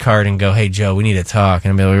VHS card and go, hey, Joe, we need to talk.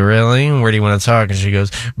 And I'd be like, really? Where do you want to talk? And she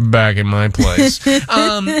goes, back in my place.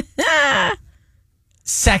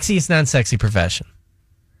 Sexiest, non-sexy profession.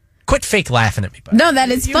 Quit fake laughing at me, buddy. No, that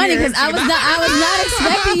is funny because I was not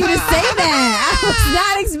expecting you to say that. I was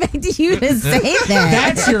not expecting you to say that.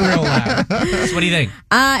 That's your real laugh. So what do you think?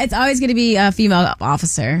 It's always going to be a female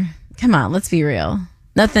officer. Come on, let's be real.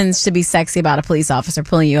 Nothing should be sexy about a police officer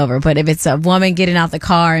pulling you over, but if it's a woman getting out the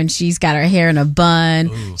car and she's got her hair in a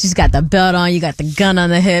bun, she's got the belt on, you got the gun on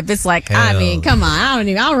the hip, it's like, I mean, come on,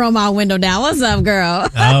 I'll roll my window down. What's up, girl?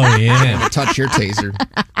 Oh, yeah. Touch your taser.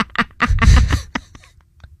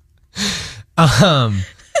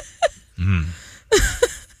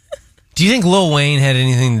 Do you think Lil Wayne had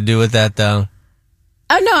anything to do with that, though?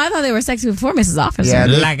 Oh, no, I thought they were sexy before Mrs. Officer. Yeah,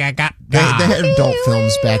 they Ah. had adult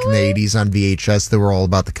films back in the 80s on VHS that were all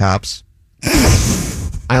about the cops.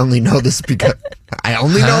 I only know this because I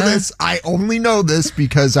only know this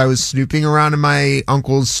because I was snooping around in my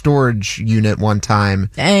uncle's storage unit one time.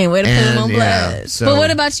 Dang, way to put him on yeah, blast. so- But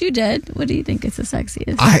what about you, Jed? What do you think is the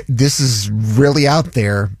sexiest? This is really out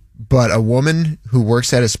there, but a woman who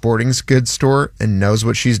works at a sporting goods store and knows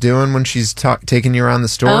what she's doing when she's taking you around the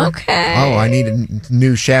store. Okay. Oh, I need a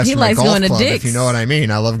new shaft He for my likes golf going to club, Dick's. if you know what I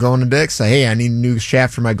mean. I love going to Dick's. Hey, I need a new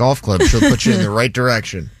shaft for my golf club. She'll put you in the right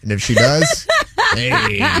direction. And if she does,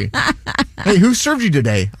 hey, who served you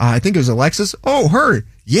today? I think it was Alexis. Oh, her.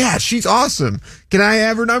 Yeah, she's awesome. Can I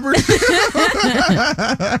have her number?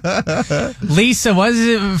 Lisa, what is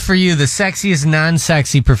it for you, the sexiest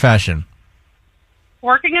non-sexy profession?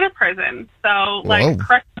 Working in a prison, so like Whoa.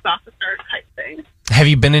 corrections officer type thing. Have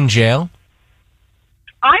you been in jail?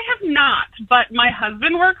 I have not, but my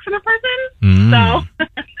husband works in a prison, so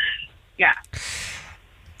yeah.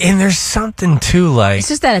 And there's something too, like, It's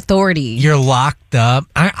just that authority. you're locked up.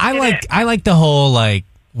 I like the whole, like,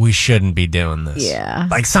 we shouldn't be doing this. Yeah.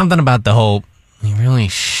 Like something about the whole, we really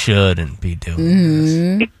shouldn't be doing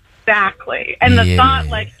this. Exactly. And the Yeah. thought,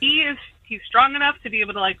 like, he's strong enough to be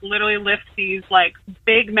able to, like, literally lift these, like,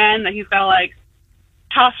 big men that he's got to, like,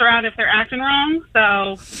 toss around if they're acting wrong.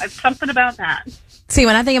 So it's something about that. See,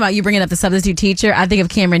 when I think about you bringing up the substitute teacher, I think of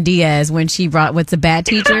Cameron Diaz when she brought What's a Bad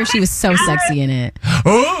Teacher. She was so sexy in it.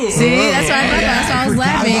 Oh, see, that's why I thought that. That's why I was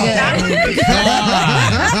laughing.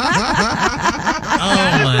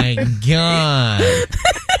 Oh my God.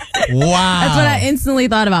 Wow. That's what I instantly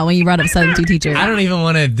thought about when you brought up substitute teacher. I don't even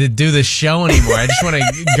want to do the show anymore. I just want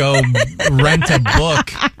to go rent a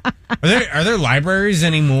book. Are there libraries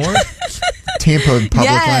anymore? Tampa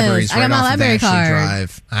Public Libraries I got right my off library of Ashley card.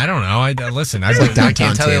 Drive. I don't know. Listen, I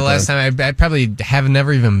can't tell you the last time. I probably have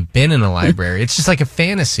never even been in a library. It's just like a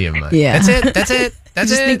fantasy of mine. Yeah. That's it.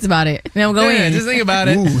 Just thinks about it. And then we'll go in. Just think about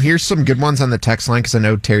it. Ooh, here's some good ones on the text line because I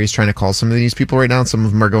know Terry's trying to call some of these people right now, and some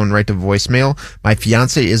of them are going right to voicemail. My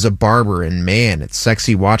fiance is a barber, and man, it's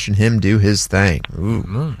sexy watching him do his thing.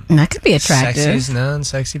 Ooh. That could be attractive. Sexiest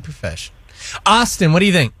non-sexy profession. Austin, what do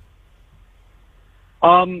you think?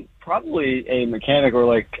 Probably a mechanic or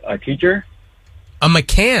like a teacher. A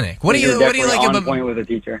mechanic. What do you like on about? Point with a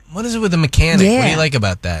teacher. What is it with a mechanic? Yeah. What do you like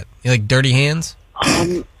about that? You like dirty hands?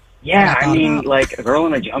 Yeah, I mean, like a girl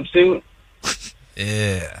in a jumpsuit.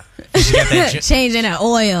 Yeah. She got that changing that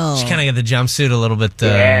oil. She kind of got the jumpsuit a little bit.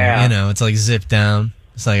 It's like zipped down.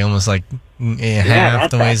 It's like almost like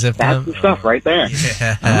half the way zipped down. That's the stuff right there.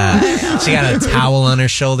 Yeah. She got a towel on her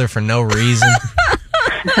shoulder for no reason.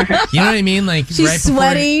 You know what I mean? Like she's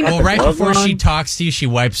sweating. Right before she talks to you, she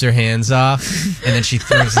wipes her hands off, and then she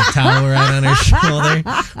throws the towel right on her shoulder.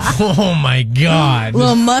 Oh my God! A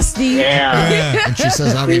little musty. Yeah. And she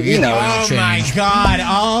says, "I'll give you the oil change." Oh my God!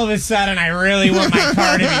 All of a sudden, I really want my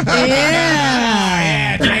car to be broken.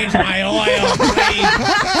 Yeah, change my oil, please.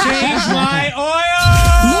 Change my oil.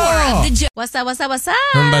 What's up?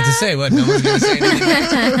 I'm about to say what? No one's going to say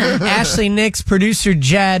anything. Ashley, Nix, producer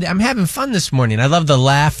Jed. I'm having fun this morning. I love the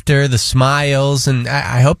laughter, the smiles, and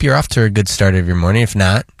I hope you're off to a good start of your morning. If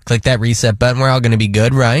not, click that reset button. We're all going to be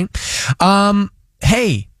good, right?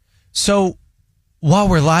 Hey, so while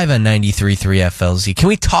we're live on 93.3 FLZ, can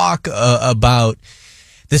we talk about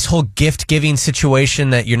this whole gift-giving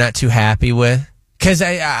situation that you're not too happy with? Because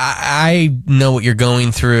I know what you're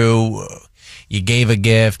going through. You gave a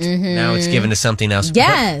gift. Mm-hmm. Now it's given to something else.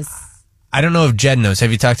 Yes. But I don't know if Jed knows. Have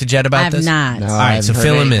you talked to Jed about this? I have not. No, all right, so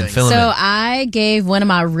fill him in. So I gave one of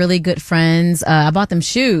my really good friends, I bought them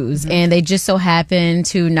shoes, and they just so happened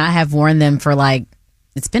to not have worn them for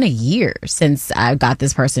it's been a year since I got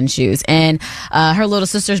this person shoes. And her little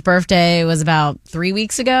sister's birthday was about 3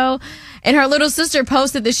 weeks ago. And her little sister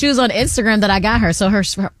posted the shoes on Instagram that I got her. So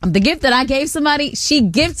the gift that I gave somebody, she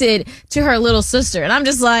gifted to her little sister. And I'm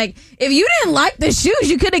just like, if you didn't like the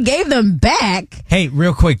shoes, you could have gave them back. Hey,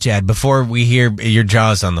 real quick, Jed, before we hear your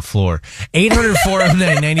jaws on the floor.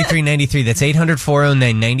 800-409-9393. That's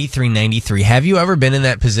 800-409-9393. Have you ever been in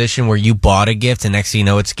that position where you bought a gift and next thing you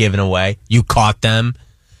know it's given away? You caught them?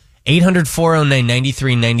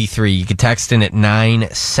 800-409-9393. You can text in at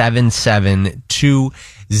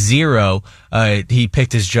 97720. He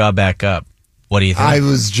picked his jaw back up. What do you think?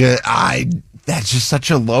 That's just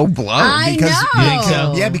such a low blow. I because, know. You think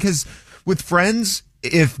so? Yeah, because with friends,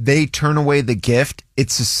 if they turn away the gift,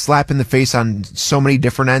 it's a slap in the face on so many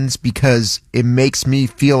different ends because it makes me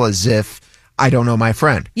feel as if I don't know my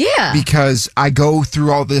friend. Yeah. Because I go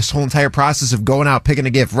through all this whole entire process of going out, picking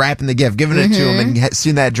a gift, wrapping the gift, giving it to them, and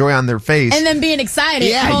seeing that joy on their face. And then being excited.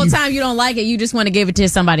 Yeah, the whole time you don't like it, you just want to give it to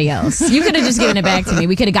somebody else. You could have just given it back to me.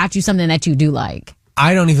 We could have got you something that you do like.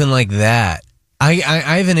 I don't even like that. I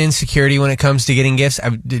have an insecurity when it comes to getting gifts.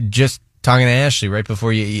 I'm just talking to Ashley right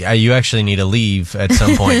before you actually need to leave at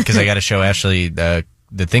some point because I got to show Ashley the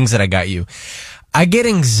things that I got you. I get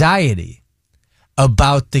anxiety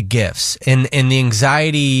about the gifts, and the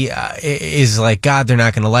anxiety is like, God, they're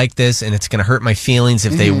not going to like this, and it's going to hurt my feelings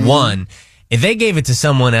if they won. If they gave it to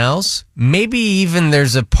someone else, maybe even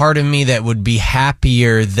there's a part of me that would be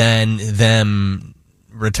happier than them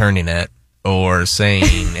returning it or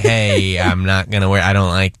saying, hey, I'm not going to wear, I don't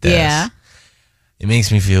like this. Yeah. It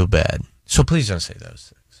makes me feel bad. So please don't say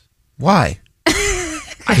those things. Why?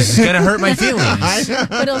 Because it's going to hurt my feelings.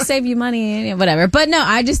 But it'll save you money and whatever. But no,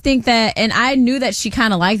 I just think that, and I knew that she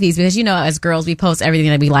kind of liked these because, as girls, we post everything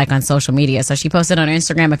that we like on social media. So she posted on her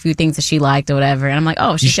Instagram a few things that she liked or whatever. And I'm like,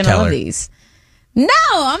 oh, she's going to love these. No,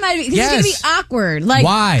 I'm not. This is going to be awkward.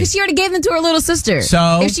 Why? Because she already gave them to her little sister.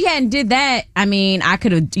 So? If she hadn't did that, I mean, I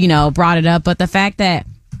could have, brought it up. But the fact that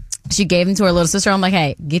she gave them to her little sister, I'm like,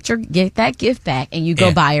 hey, get that gift back and you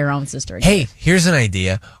go buy your own sister a gift. Hey, here's an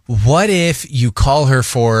idea. What if you call her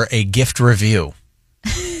for a gift review?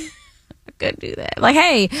 I could do that. Like,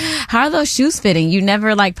 hey, how are those shoes fitting? You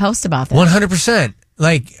never post about that. 100%.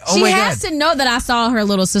 Like, oh my God. She has to know that I saw her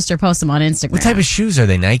little sister post them on Instagram. What type of shoes are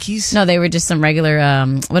they? Nikes? No, they were just some regular,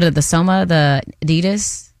 what are the Soma, the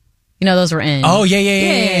Adidas? Those were in. Oh,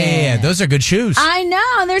 yeah. Those are good shoes. I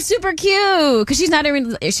know. They're super cute. Because she's not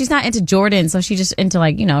into Jordan, so she's just into,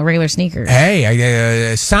 regular sneakers. Hey,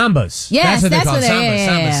 Sambas. Yes, that's what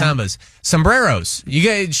they're called. Sambas. Sombreros.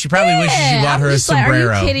 She probably wishes you bought her a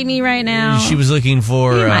sombrero. Are you kidding me right now? She was looking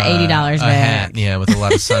for my $80 a hat. Yeah, with a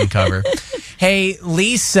lot of sun cover. Hey,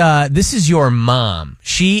 Lisa, this is your mom.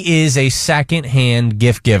 She is a second-hand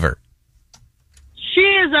gift giver. She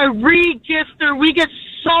is a re-gifter. We get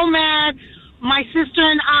so mad, my sister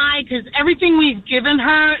and I, because everything we've given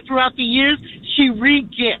her throughout the years, she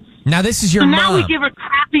re-gifts. Now, this is your so mom. now we give her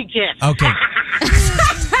crappy gifts. Okay.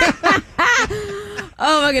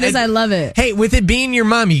 Oh, my goodness, I love it. Hey, with it being your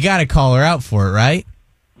mom, you got to call her out for it, right?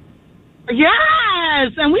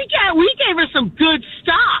 Yes, and we gave her some good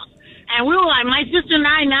stuff. And we were like, my sister and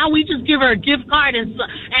I, now we just give her a gift card and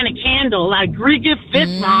a candle. Like, re-gift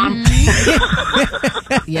fits, Mom.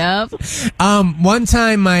 Yep. One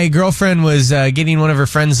time my girlfriend was getting one of her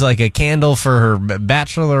friends like a candle for her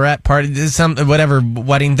bachelorette party, whatever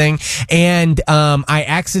wedding thing, and I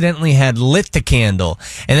accidentally had lit the candle,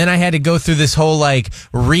 and then I had to go through this whole like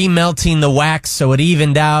remelting the wax so it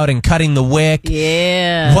evened out and cutting the wick.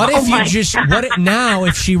 Yeah. What if now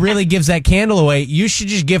if she really gives that candle away, you should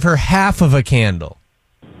just give her half of a candle.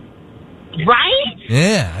 Right?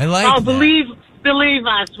 Yeah, I like that. Believe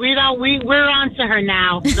us, we're on to her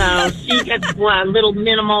now, so she gets a little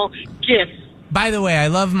minimal gift. By the way, I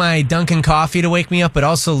love my Dunkin' coffee to wake me up, but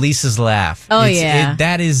also Lisa's laugh. Oh, yeah.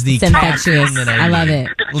 That is the infectious. that I love it.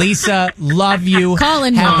 Lisa, love you.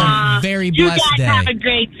 Calling Have Mom. a very You blessed guys day. have a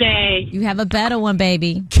great day. You have a better one,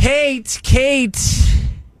 baby. Kate.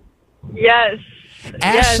 Yes.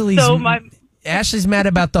 Ashley's mad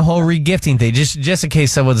about the whole regifting thing. Just in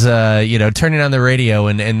case someone's turning on the radio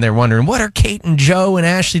and they're wondering, what are Kate and Joe and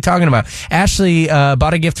Ashley talking about? Ashley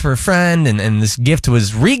bought a gift for a friend, and this gift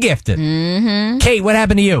was regifted. Mm-hmm. Kate, what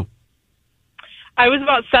happened to you? I was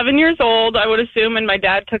about 7 years old, I would assume, and my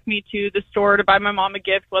dad took me to the store to buy my mom a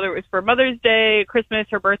gift, whether it was for Mother's Day, Christmas,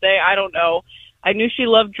 her birthday, I don't know. I knew she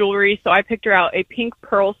loved jewelry, so I picked her out a pink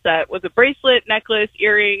pearl set with a bracelet, necklace,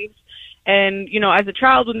 earrings. And, as a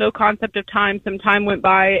child with no concept of time, some time went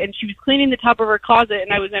by, and she was cleaning the top of her closet,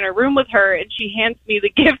 and I was in her room with her, and she hands me the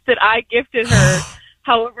gift that I gifted her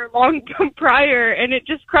however long prior, and it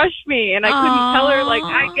just crushed me, and I couldn't tell her, like,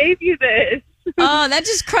 I gave you this. Oh, that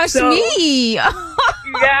just crushed me. Yeah.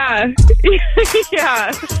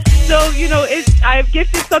 Yeah. So, I've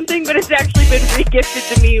gifted something, but it's actually been re-gifted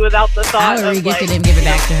to me without the thought I would of, re-gift it and give it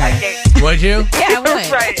back to her. Would you? Yeah, I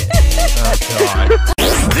would. Right. Oh, God.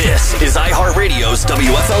 This is iHeartRadio's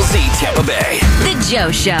WFLZ Tampa Bay. The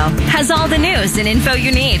Joe Show has all the news and info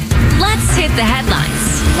you need. Let's hit the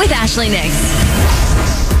headlines with Ashley Nix.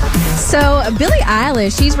 So, Billie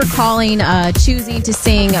Eilish, she's recalling choosing to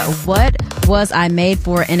sing What Was I Made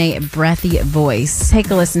For in a breathy voice. Take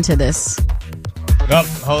a listen to this. Oh,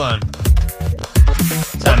 hold on.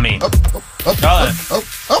 It's not me. Hold on.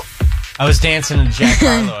 I was dancing to Jack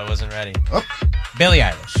Harlow. I wasn't ready. Billie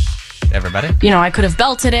Eilish. Everybody. I could have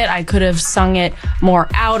belted it. I could have sung it more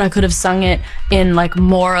out. I could have sung it in like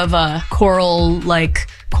more of a choral, like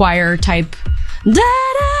choir type. Da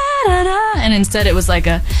da da da. And instead it was like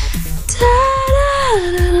a da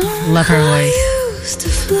da da da. Love her voice.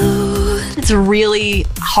 It's really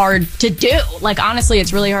hard to do. Like, honestly,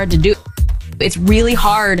 it's really hard to do. It's really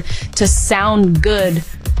hard to sound good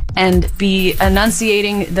and be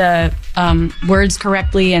enunciating the words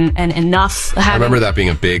correctly and enough. I remember that being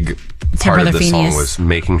a big part of the song was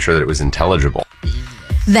making sure that it was intelligible.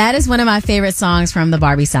 That is one of my favorite songs from the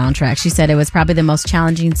Barbie soundtrack. She said it was probably the most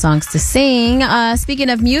challenging songs to sing.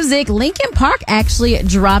 Speaking of music, Linkin Park actually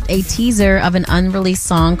dropped a teaser of an unreleased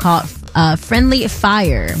song called Friendly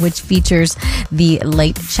Fire, which features the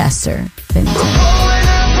late Chester Bennington.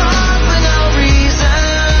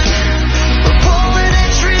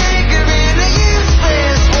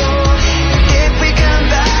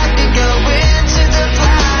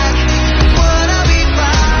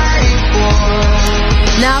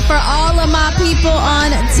 Now, for all of my people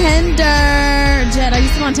on Tinder, Jed, are you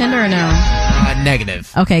still on Tinder or no?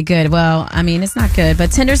 Negative. Okay, good. Well, I mean, it's not good,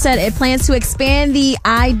 but Tinder said it plans to expand the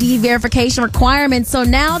ID verification requirements. So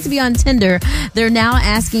now to be on Tinder, they're now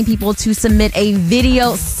asking people to submit a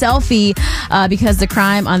video selfie because the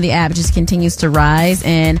crime on the app just continues to rise,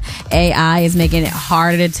 and AI is making it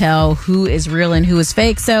harder to tell who is real and who is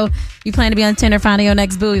fake. So you plan to be on Tinder, finding your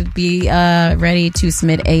next boo, be ready to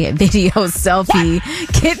submit a video selfie.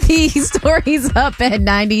 Get these stories up at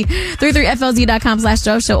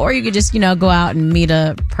 933flz.com/JoeShow, or you could just, go out and meet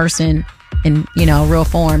a person in, real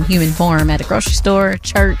form, human form at a grocery store,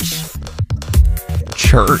 church,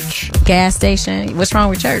 gas station. What's wrong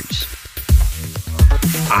with church?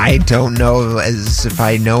 I don't know as if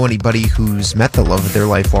I know anybody who's met the love of their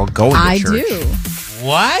life while going to church. I do.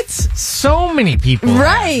 What? So many people.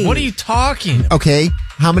 Right. What are you talking about? Okay,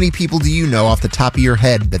 how many people do you know off the top of your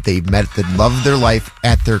head that they've met the love of their life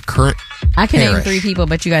at their current I can name parish? 3 people,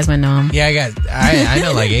 but you guys might know them. Yeah, I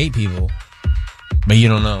know like 8 people. But you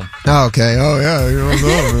don't know. Oh, okay. Oh, yeah. You don't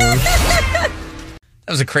know, man. That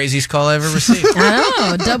was the craziest call I ever received.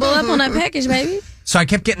 I know. Double up on that package, baby. So I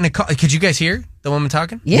kept getting a call. Could you guys hear the woman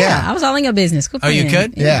talking? Yeah. I was all in your business. Good Oh, you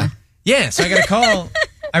plan. could? Yeah. Yeah, so I got a call.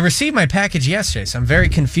 I received my package yesterday, so I'm very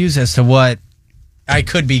confused as to what I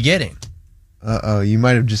could be getting. Uh-oh. You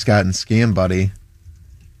might have just gotten scammed, buddy.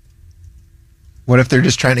 What if they're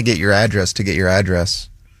just trying to get your address to get your address?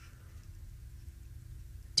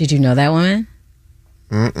 Did you know that woman?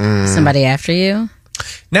 Somebody after you?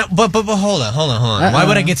 Now, but hold on. Why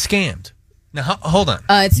would I get scammed? Now, hold on.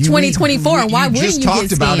 It's 2024. Why wouldn't you just get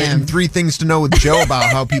talked about it in scammed? 3 Things to Know with Joe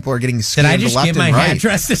about how people are getting scammed Did I just left give my and right.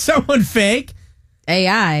 address to someone fake?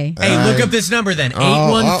 AI. Hey, look up this number then.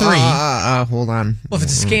 813. Hold on. Well, if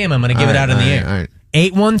it's a scam, I'm going to give it out in the air. All right.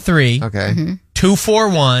 813. Okay.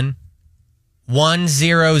 241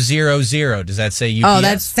 1000. Does that say UPS? Oh,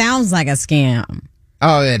 that sounds like a scam.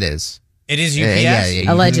 Oh, it is. It is UPS?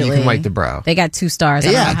 Yeah. Allegedly. You can wipe the brow. They got 2 stars.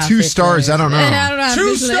 I don't know Yeah, how 2 official stars. it I is. don't know. I don't know how 2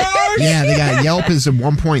 official it is. stars? Yeah, they got Yelp is a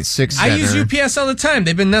 1.6 I use center. UPS all the time.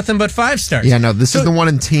 They've been nothing but 5 stars. Yeah, no, this is the one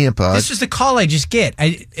in Tampa. This is the call I just get.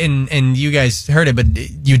 And you guys heard it, but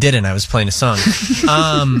you didn't. I was playing a song.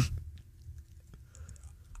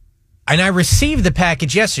 And I received the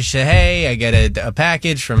package yesterday. She said, hey, I get a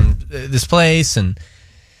package from this place. And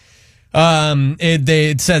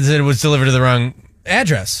it said that it was delivered to the wrong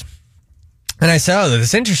address. And I said, oh,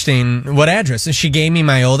 that's interesting. What address? And she gave me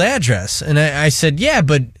my old address. And I said, yeah,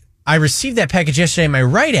 but I received that package yesterday at my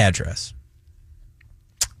right address.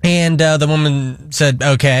 And the woman said,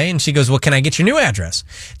 okay. And she goes, well, can I get your new address?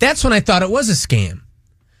 That's when I thought it was a scam.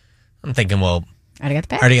 I'm thinking, well, I already got the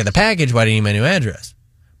package. I already got the package. Why do you need my new address?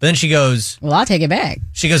 But then she goes, well, I'll take it back.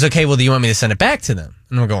 She goes, okay, well, do you want me to send it back to them?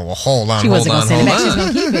 And we're going, well, hold on. She wasn't going to send it back. She was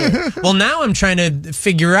going to keep it. Well, now I'm trying to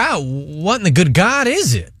figure out what in the good God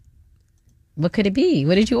is it? What could it be?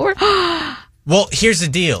 What did you order? Well, here's the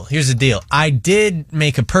deal. I did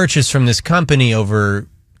make a purchase from this company over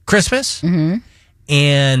Christmas. Mm-hmm.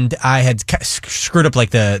 And I had screwed up like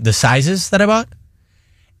the sizes that I bought.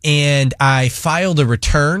 And I filed a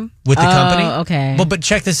return with the company. Okay. But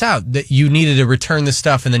check this out. That you needed to return the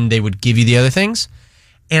stuff and then they would give you the other things.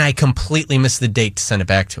 And I completely missed the date to send it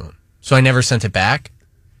back to them. So I never sent it back.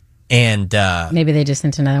 And maybe they just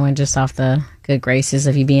sent another one just off the good graces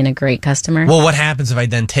of you being a great customer. Well, what happens if I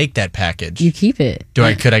then take that package? You keep it.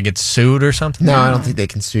 Could I get sued or something? No, I don't think they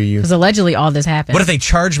can sue you. Because allegedly all this happened. What if they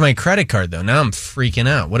charge my credit card though? Now I'm freaking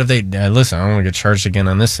out. What if they listen? I don't want to get charged again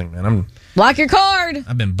on this thing, man. Block your card.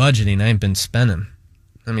 I've been budgeting. I ain't been spending.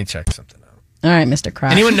 Let me check something out. All right, Mr.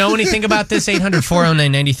 Croc. Anyone know anything about this?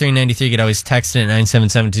 800-409-9393. You could always text it at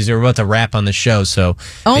 97720. We're about to wrap on the show, so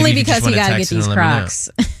only because you got to get these Crocs.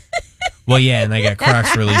 Well, yeah, and I got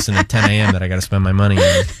Crocs releasing at 10 a.m. that I got to spend my money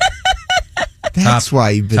on. That's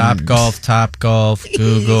why you've been... Top Golf,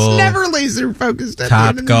 Google. He's never laser focused at Top the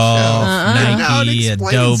end of Golf, the show. Nike,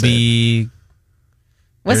 Adobe.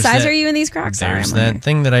 What size are you in these Crocs? There's that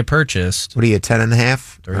thing that I purchased. What are you,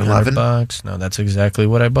 10.5? $11? No, that's exactly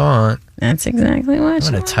what I bought. That's exactly what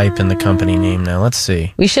I'm going to type in the company name now. Let's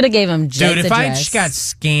see. We should have gave him Jed's Dude, if address. I just got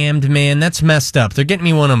scammed, man, that's messed up. They're getting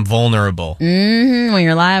me when I'm vulnerable. Mm-hmm. When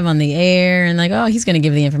you're live on the air and like, oh, he's going to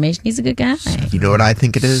give the information. He's a good guy. You know what I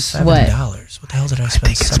think it is? $7. What the hell did I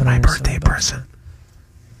spend? I think it's my birthday present.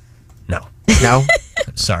 No. No?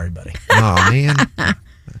 Sorry, buddy. Oh, man.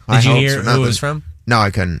 Did you hear who it was from? No,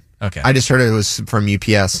 I couldn't. Okay. I just heard it was from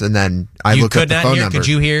UPS, and then I looked up the phone number. Could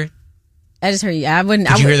you hear? I just heard you. I wouldn't.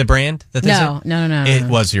 Did you hear the brand that they said? No. It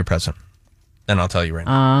was your present. Then I'll tell you right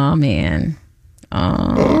now. Oh, man.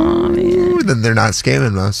 Oh, man. Then they're not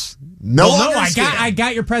scamming us. I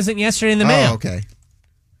got your present yesterday in the mail. Oh, okay.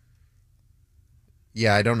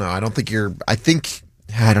 Yeah, I don't know. I don't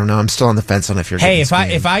know. I'm still on the fence on if you're. Hey, if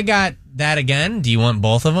I got that again, do you want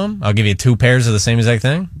both of them? I'll give you 2 pairs of the same exact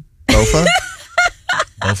thing. Bofa?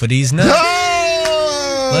 Both of these nuts.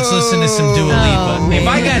 Let's listen to some Dua Lipa. If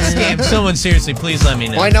I got scammed, someone seriously, please let me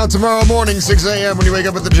know. Find out tomorrow morning, 6 a.m. when you wake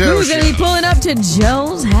up with the Joe Who's going to be pulling up to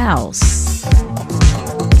Joe's house?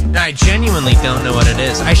 I genuinely don't know what it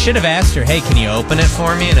is. I should have asked her, hey, can you open it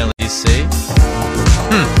for me and at least see?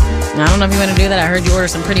 I don't know if you want to do that. I heard you order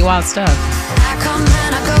some pretty wild stuff.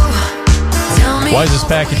 Why is this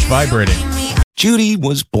package vibrating? Judy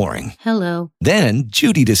was boring. Hello. Then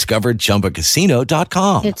Judy discovered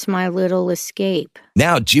ChumbaCasino.com. It's my little escape.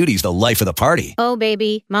 Now Judy's the life of the party. Oh,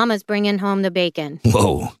 baby, mama's bringing home the bacon.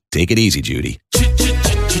 Whoa, take it easy, Judy.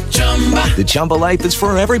 The Chumba life is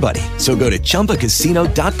for everybody. So go to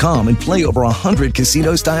ChumbaCasino.com and play over 100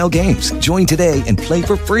 casino-style games. Join today and play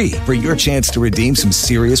for free for your chance to redeem some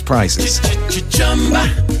serious prizes.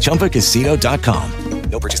 ChumbaCasino.com.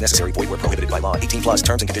 No purchase necessary. Void where prohibited by law. 18 plus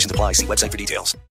terms and conditions apply. See website for details.